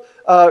built up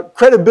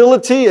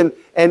credibility and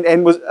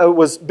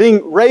was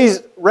being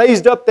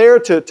raised up there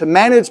to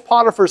manage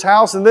Potiphar's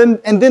house. And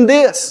then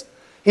this.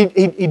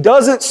 He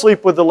doesn't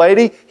sleep with the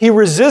lady. He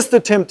resists the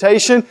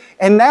temptation.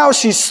 And now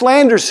she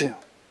slanders him.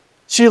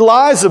 She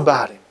lies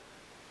about him.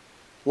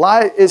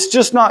 It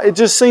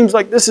just seems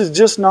like this is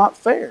just not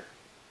fair.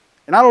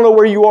 And I don't know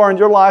where you are in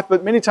your life,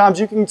 but many times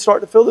you can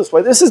start to feel this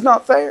way. This is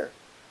not fair.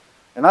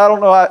 And I don't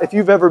know if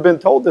you've ever been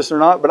told this or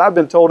not, but I've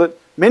been told it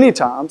many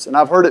times, and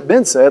I've heard it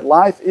been said,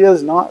 life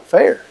is not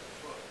fair.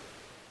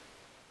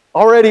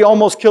 Already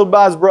almost killed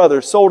by his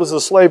brother, sold as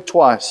a slave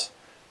twice.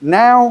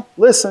 Now,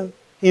 listen,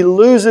 he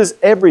loses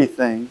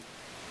everything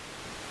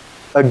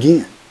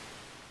again.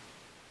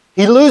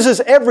 He loses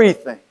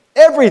everything.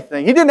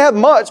 Everything. He didn't have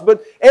much,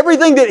 but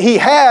everything that he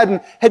had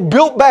and had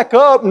built back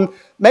up, and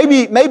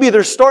maybe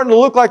they're starting to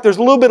look like there's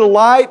a little bit of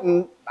light,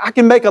 and I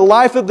can make a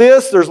life of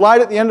this. There's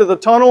light at the end of the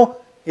tunnel.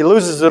 He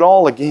loses it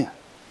all again.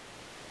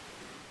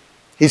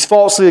 He's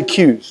falsely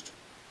accused. I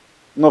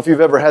don't know if you've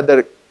ever had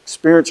that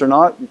experience or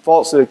not. You're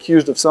falsely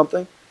accused of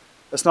something.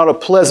 That's not a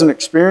pleasant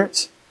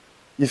experience.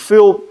 You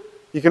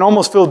can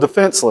almost feel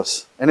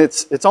defenseless. And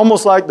it's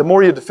almost like the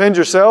more you defend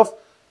yourself,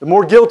 the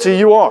more guilty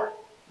you are.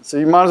 So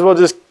you might as well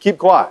just keep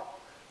quiet.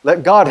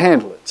 Let God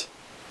handle it.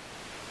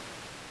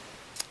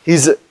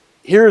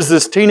 Here's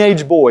this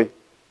teenage boy.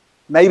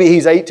 Maybe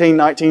he's 18,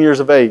 19 years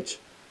of age.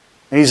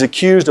 And he's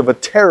accused of a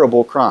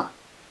terrible crime.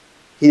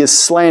 He is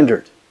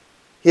slandered.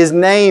 His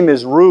name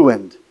is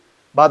ruined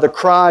by the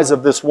cries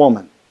of this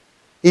woman.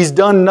 He's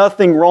done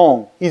nothing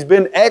wrong. He's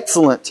been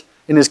excellent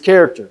in his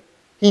character.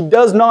 He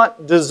does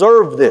not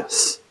deserve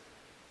this.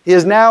 He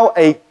is now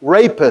a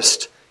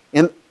rapist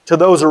to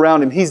those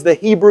around him. He's the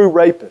Hebrew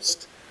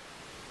rapist.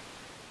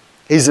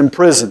 He's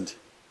imprisoned.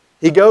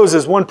 He goes,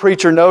 as one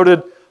preacher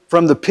noted,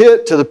 from the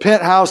pit to the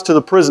penthouse to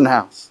the prison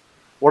house.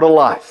 What a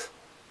life.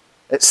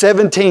 At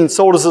 17,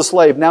 sold as a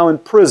slave, now in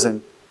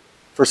prison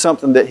for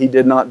something that he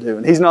did not do.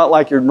 And he's not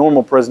like your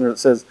normal prisoner that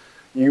says,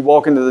 you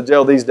walk into the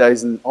jail these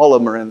days and all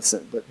of them are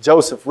innocent. But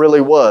Joseph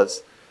really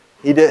was.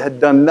 He had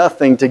done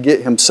nothing to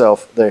get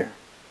himself there.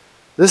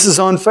 This is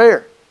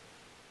unfair.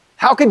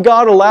 How could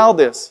God allow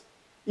this?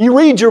 You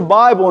read your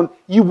Bible and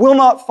you will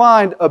not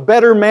find a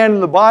better man in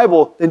the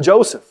Bible than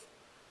Joseph.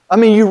 I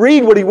mean, you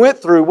read what he went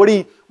through, what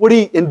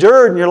he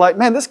endured, and you're like,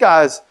 man, this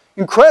guy is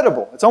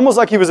incredible. It's almost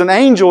like he was an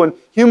angel in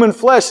human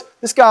flesh.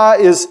 This guy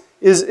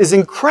is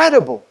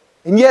incredible.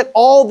 And yet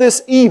all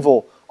this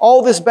evil,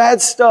 all this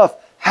bad stuff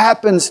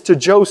happens to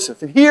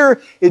Joseph. And here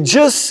it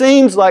just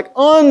seems like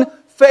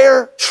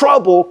unfair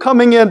trouble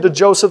coming into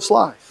Joseph's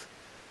life.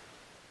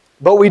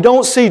 But we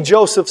don't see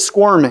Joseph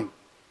squirming.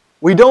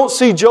 We don't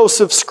see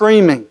Joseph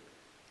screaming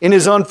in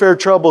his unfair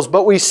troubles.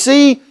 But we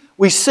seem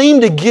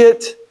to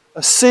get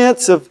a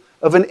sense of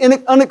an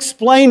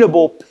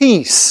unexplainable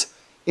peace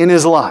in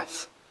his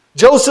life.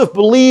 Joseph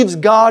believes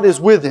God is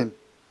with him,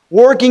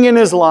 working in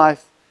his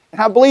life. And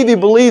I believe he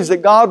believes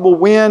that God will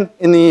win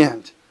in the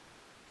end.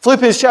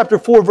 Philippians chapter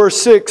 4 verse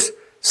 6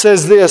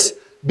 says this,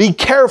 be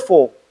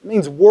careful. It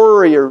means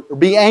worry or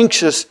be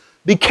anxious.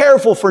 Be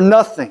careful for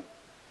nothing.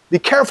 Be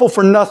careful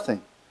for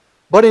nothing.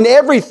 But in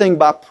everything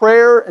by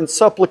prayer and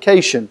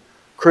supplication,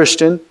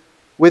 Christian,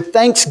 with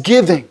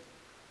thanksgiving,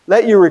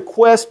 let your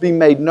requests be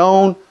made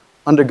known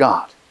unto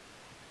God.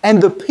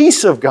 And the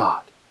peace of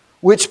God,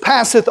 which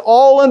passeth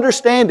all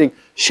understanding,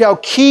 shall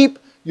keep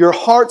your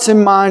hearts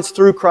and minds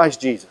through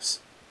Christ Jesus.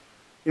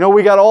 You know,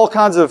 we got all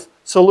kinds of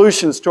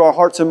solutions to our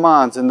hearts and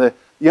minds, and the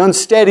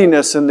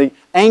unsteadiness and the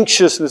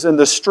anxiousness and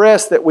the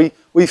stress that we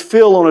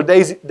feel on a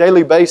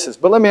daily basis.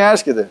 But let me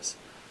ask you this.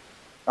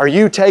 Are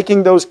you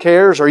taking those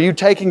cares? Are you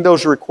taking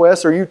those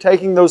requests? Are you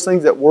taking those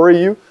things that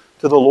worry you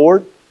to the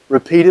Lord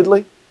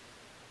repeatedly?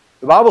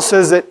 The Bible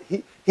says that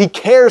He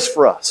cares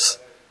for us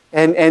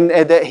and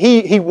that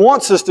He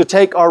wants us to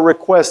take our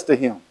requests to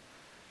Him.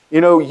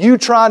 You know, you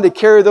trying to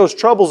carry those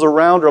troubles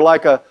around are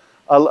like a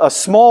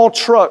small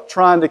truck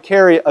trying to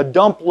carry a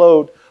dump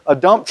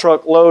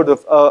truck load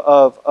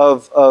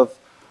of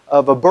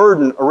a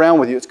burden around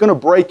with you. It's going to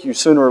break you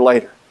sooner or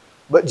later.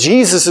 But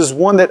Jesus is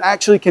one that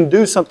actually can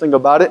do something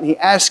about it, and He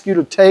asks you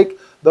to take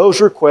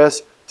those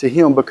requests to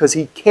Him because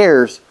He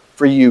cares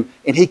for you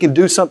and He can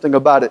do something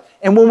about it.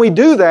 And when we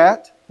do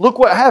that, look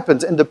what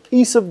happens. And the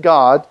peace of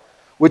God,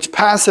 which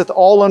passeth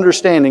all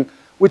understanding,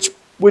 which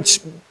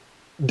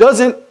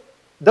doesn't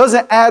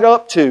add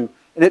up to,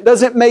 and it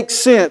doesn't make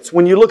sense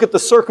when you look at the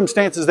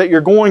circumstances that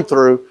you're going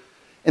through.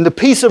 And the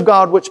peace of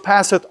God, which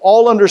passeth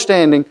all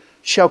understanding,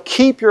 shall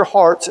keep your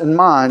hearts and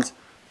minds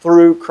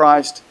through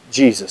Christ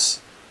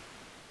Jesus.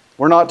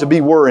 We're not to be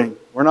worrying.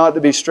 We're not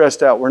to be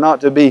stressed out. We're not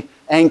to be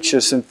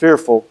anxious and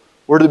fearful.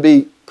 We're to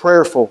be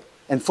prayerful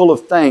and full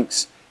of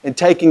thanks and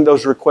taking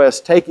those requests,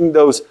 taking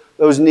those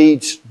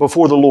needs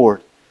before the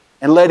Lord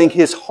and letting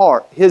His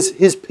heart,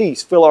 His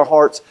peace fill our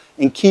hearts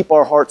and keep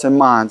our hearts and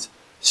minds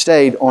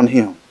stayed on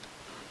Him.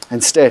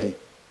 and steady.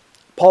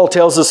 Paul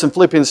tells us in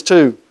Philippians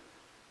 2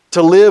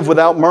 to live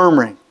without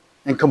murmuring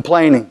and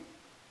complaining,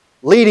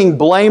 leading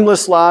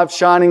blameless lives,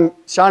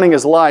 shining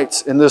as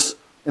lights in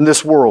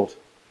this world.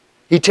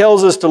 He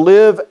tells us to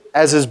live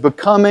as is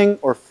becoming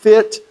or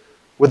fit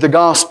with the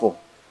gospel.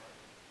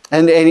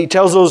 And he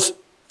tells those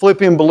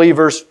Philippian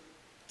believers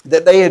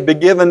that they had been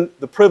given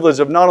the privilege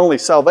of not only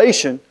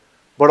salvation,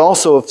 but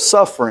also of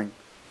suffering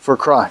for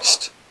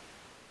Christ.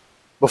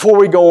 Before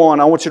we go on,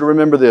 I want you to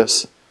remember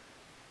this,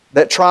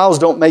 that trials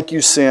don't make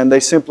you sin, they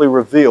simply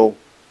reveal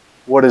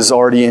what is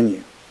already in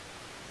you.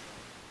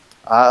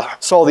 I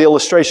saw the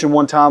illustration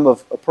one time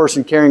of a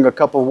person carrying a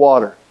cup of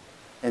water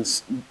and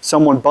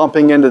someone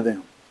bumping into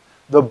them.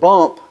 The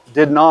bump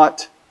did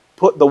not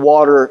put the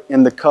water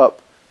in the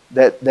cup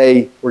that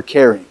they were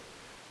carrying.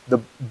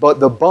 But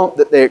the bump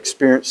that they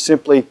experienced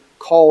simply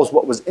caused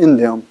what was in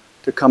them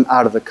to come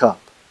out of the cup.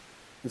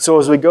 And so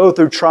as we go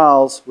through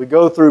trials, we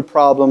go through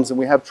problems, and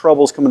we have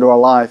troubles come into our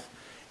life,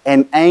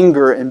 and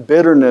anger and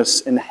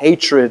bitterness and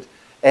hatred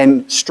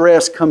and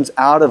stress comes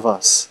out of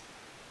us,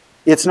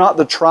 it's not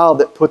the trial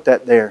that put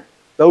that there.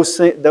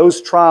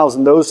 Those trials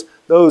and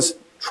those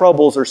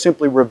troubles are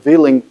simply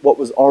revealing what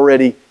was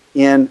already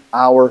in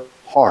our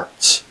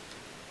hearts.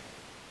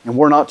 And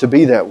we're not to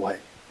be that way.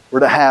 We're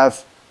to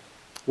have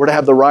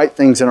the right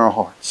things in our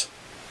hearts.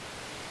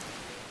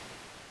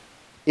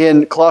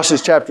 In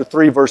Colossians chapter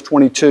 3, verse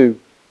 22,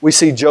 we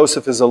see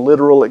Joseph as a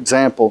literal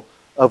example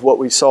of what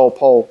we saw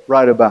Paul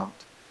write about,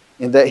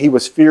 in that he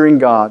was fearing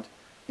God,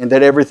 and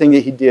that everything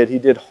that he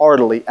did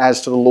heartily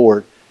as to the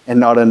Lord and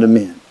not unto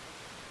men.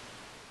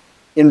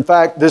 In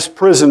fact, this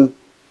prison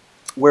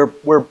where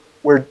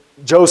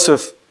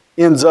Joseph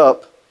ends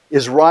up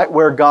is right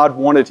where God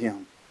wanted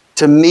him,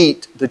 to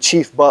meet the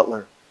chief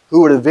butler,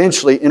 who would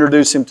eventually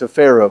introduce him to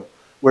Pharaoh,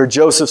 where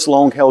Joseph's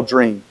long-held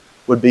dream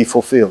would be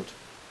fulfilled.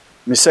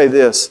 Let me say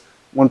this.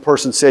 One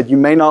person said, you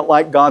may not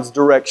like God's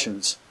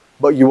directions,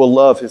 but you will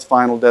love His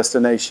final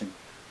destination.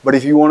 But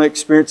if you want to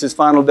experience His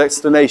final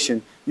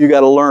destination, you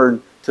got to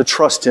learn to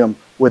trust Him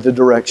with the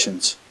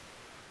directions.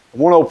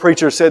 One old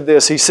preacher said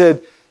this. He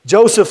said,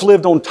 Joseph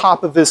lived on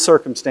top of his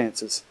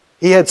circumstances.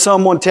 He had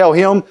someone tell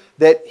him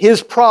that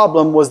his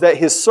problem was that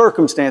his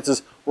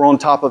circumstances were on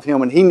top of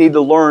him, and he needed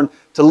to learn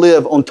to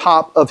live on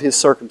top of his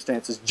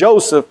circumstances.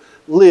 Joseph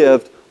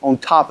lived on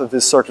top of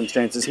his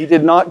circumstances. He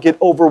did not get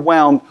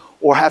overwhelmed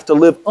or have to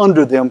live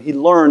under them. He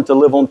learned to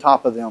live on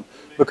top of them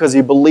because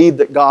he believed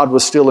that God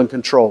was still in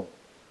control.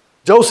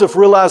 Joseph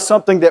realized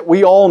something that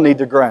we all need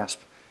to grasp,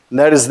 and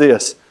that is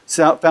this,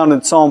 found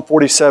in Psalm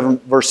 47,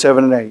 verse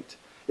 7 and 8.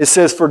 It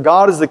says, for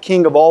God is the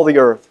King of all the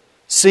earth.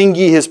 Sing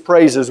ye His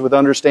praises with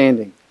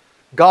understanding.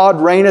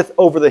 God reigneth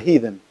over the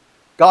heathen.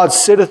 God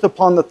sitteth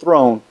upon the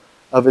throne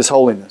of His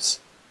holiness.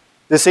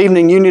 This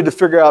evening you need to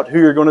figure out who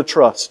you're going to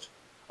trust.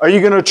 Are you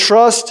going to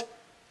trust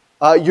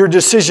your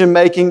decision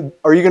making?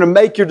 Are you going to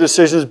make your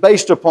decisions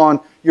based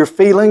upon your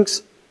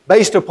feelings,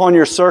 based upon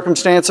your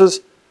circumstances,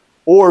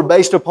 or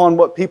based upon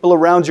what people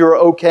around you are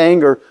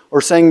okaying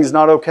or saying is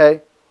not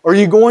okay? Or are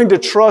you going to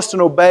trust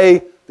and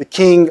obey the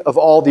King of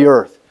all the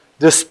earth,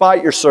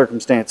 despite your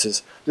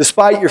circumstances,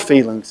 despite your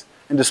feelings,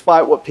 and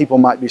despite what people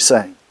might be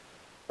saying?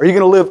 Are you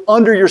going to live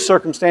under your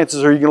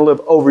circumstances, or are you going to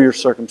live over your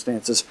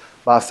circumstances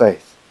by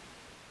faith?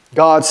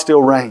 God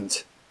still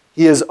reigns.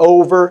 He is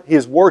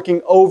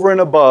working over and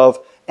above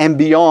and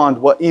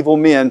beyond what evil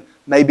men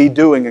may be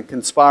doing and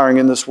conspiring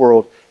in this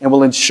world, and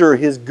will ensure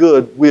His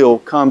good will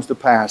comes to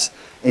pass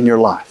in your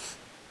life.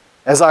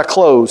 As I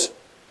close,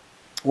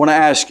 I want to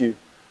ask you,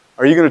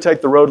 are you going to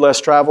take the road less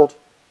traveled?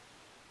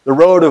 The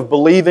road of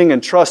believing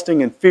and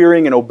trusting and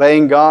fearing and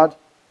obeying God?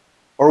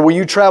 Or will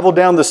you travel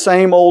down the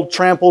same old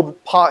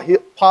trampled,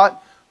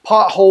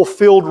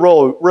 pothole-filled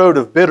road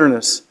of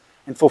bitterness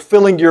and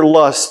fulfilling your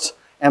lusts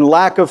and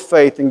lack of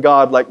faith in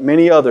God like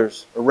many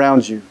others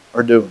around you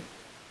are doing?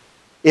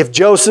 If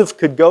Joseph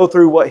could go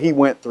through what he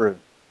went through,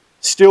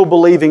 still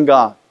believing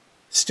God,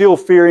 still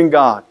fearing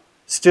God,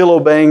 still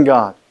obeying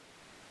God,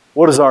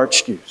 what is our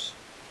excuse?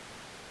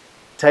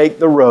 Take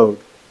the road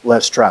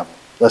less traveled.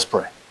 Let's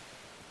pray.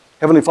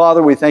 Heavenly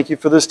Father, we thank You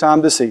for this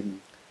time this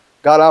evening.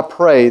 God, I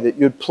pray that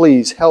You'd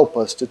please help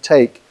us to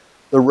take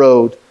the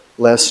road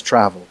less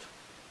traveled.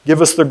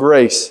 Give us the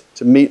grace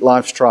to meet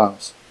life's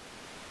trials,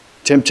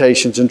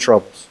 temptations, and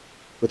troubles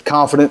with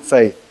confident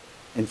faith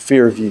and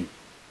fear of You.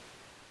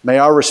 May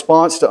our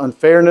response to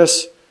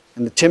unfairness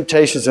and the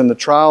temptations and the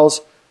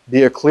trials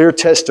be a clear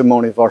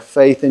testimony of our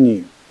faith in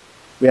You.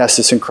 We ask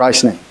this in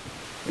Christ's name.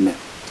 Amen.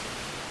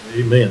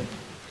 Amen.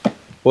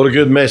 What a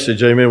good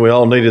message, amen. We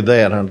all needed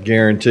that, I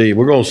guarantee you.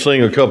 We're going to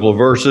sing a couple of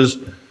verses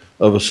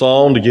of a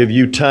song to give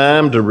you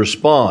time to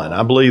respond.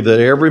 I believe that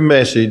every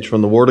message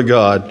from the Word of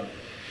God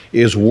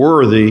is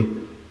worthy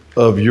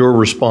of your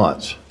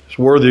response. It's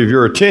worthy of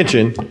your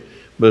attention,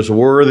 but it's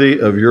worthy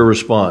of your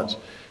response.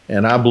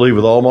 And I believe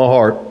with all my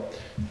heart,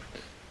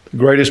 the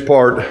greatest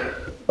part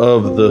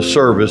of the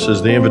service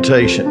is the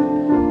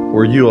invitation,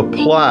 where you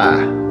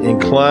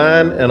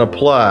incline and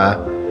apply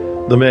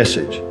the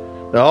message.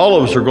 Now, all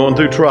of us are going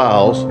through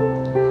trials,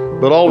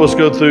 But all of us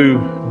go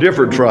through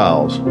different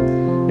trials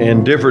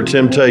and different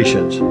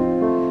temptations.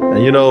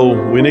 And you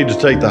know, we need to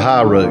take the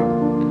high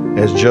road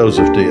as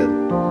Joseph did.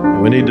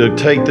 And we need to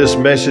take this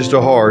message to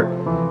heart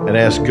and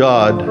ask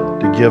God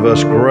to give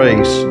us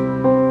grace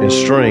and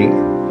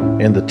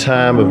strength in the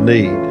time of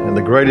need. And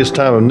the greatest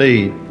time of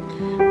need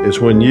is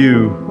when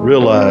you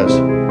realize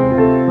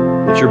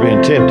that you're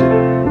being tempted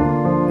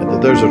and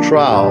that there's a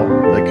trial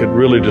that could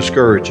really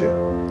discourage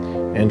you.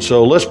 And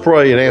so let's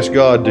pray and ask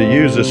God to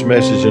use this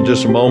message in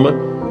just a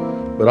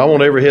moment. But I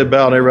want every head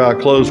bowed and every eye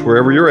closed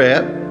wherever you're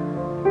at,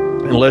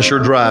 unless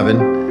you're driving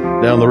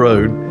down the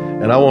road.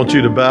 And I want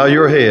you to bow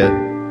your head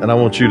and I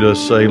want you to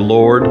say,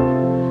 Lord,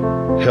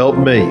 help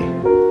me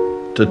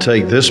to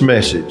take this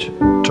message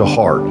to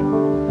heart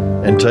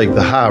and take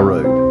the high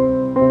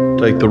road,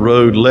 take the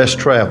road less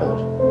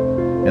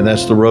traveled. And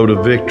that's the road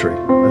of victory.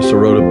 That's the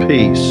road of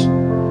peace.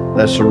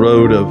 That's the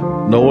road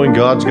of knowing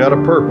God's got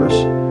a purpose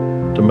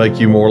to make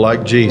you more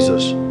like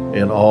Jesus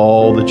in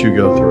all that you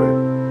go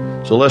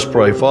through. So let's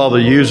pray. Father,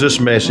 use this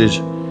message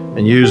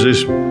and use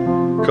this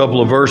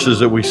couple of verses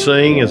that we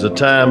sing as a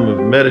time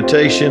of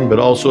meditation, but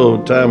also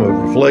a time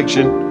of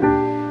reflection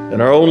in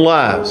our own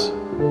lives.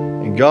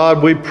 And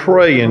God, we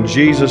pray in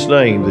Jesus'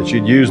 name that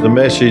you'd use the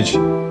message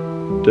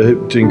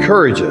to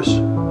encourage us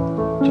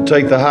to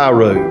take the high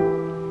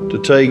road, to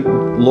take,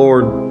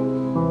 Lord,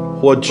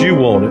 what you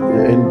want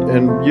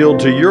and yield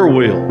to your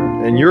will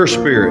and your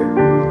spirit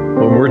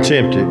when we're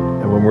tempted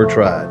and when we're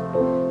tried.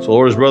 So,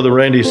 Lord, as Brother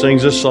Randy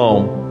sings this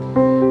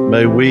song,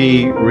 may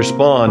we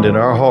respond in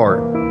our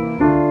heart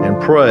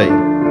and pray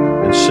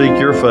and seek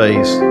your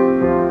face.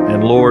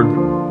 And,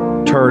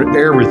 Lord, turn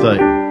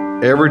everything,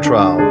 every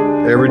trial,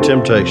 every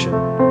temptation,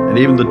 and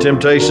even the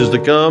temptations to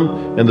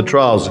come and the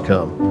trials to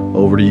come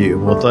over to you.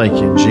 Well, thank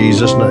you in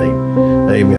Jesus' name. Amen.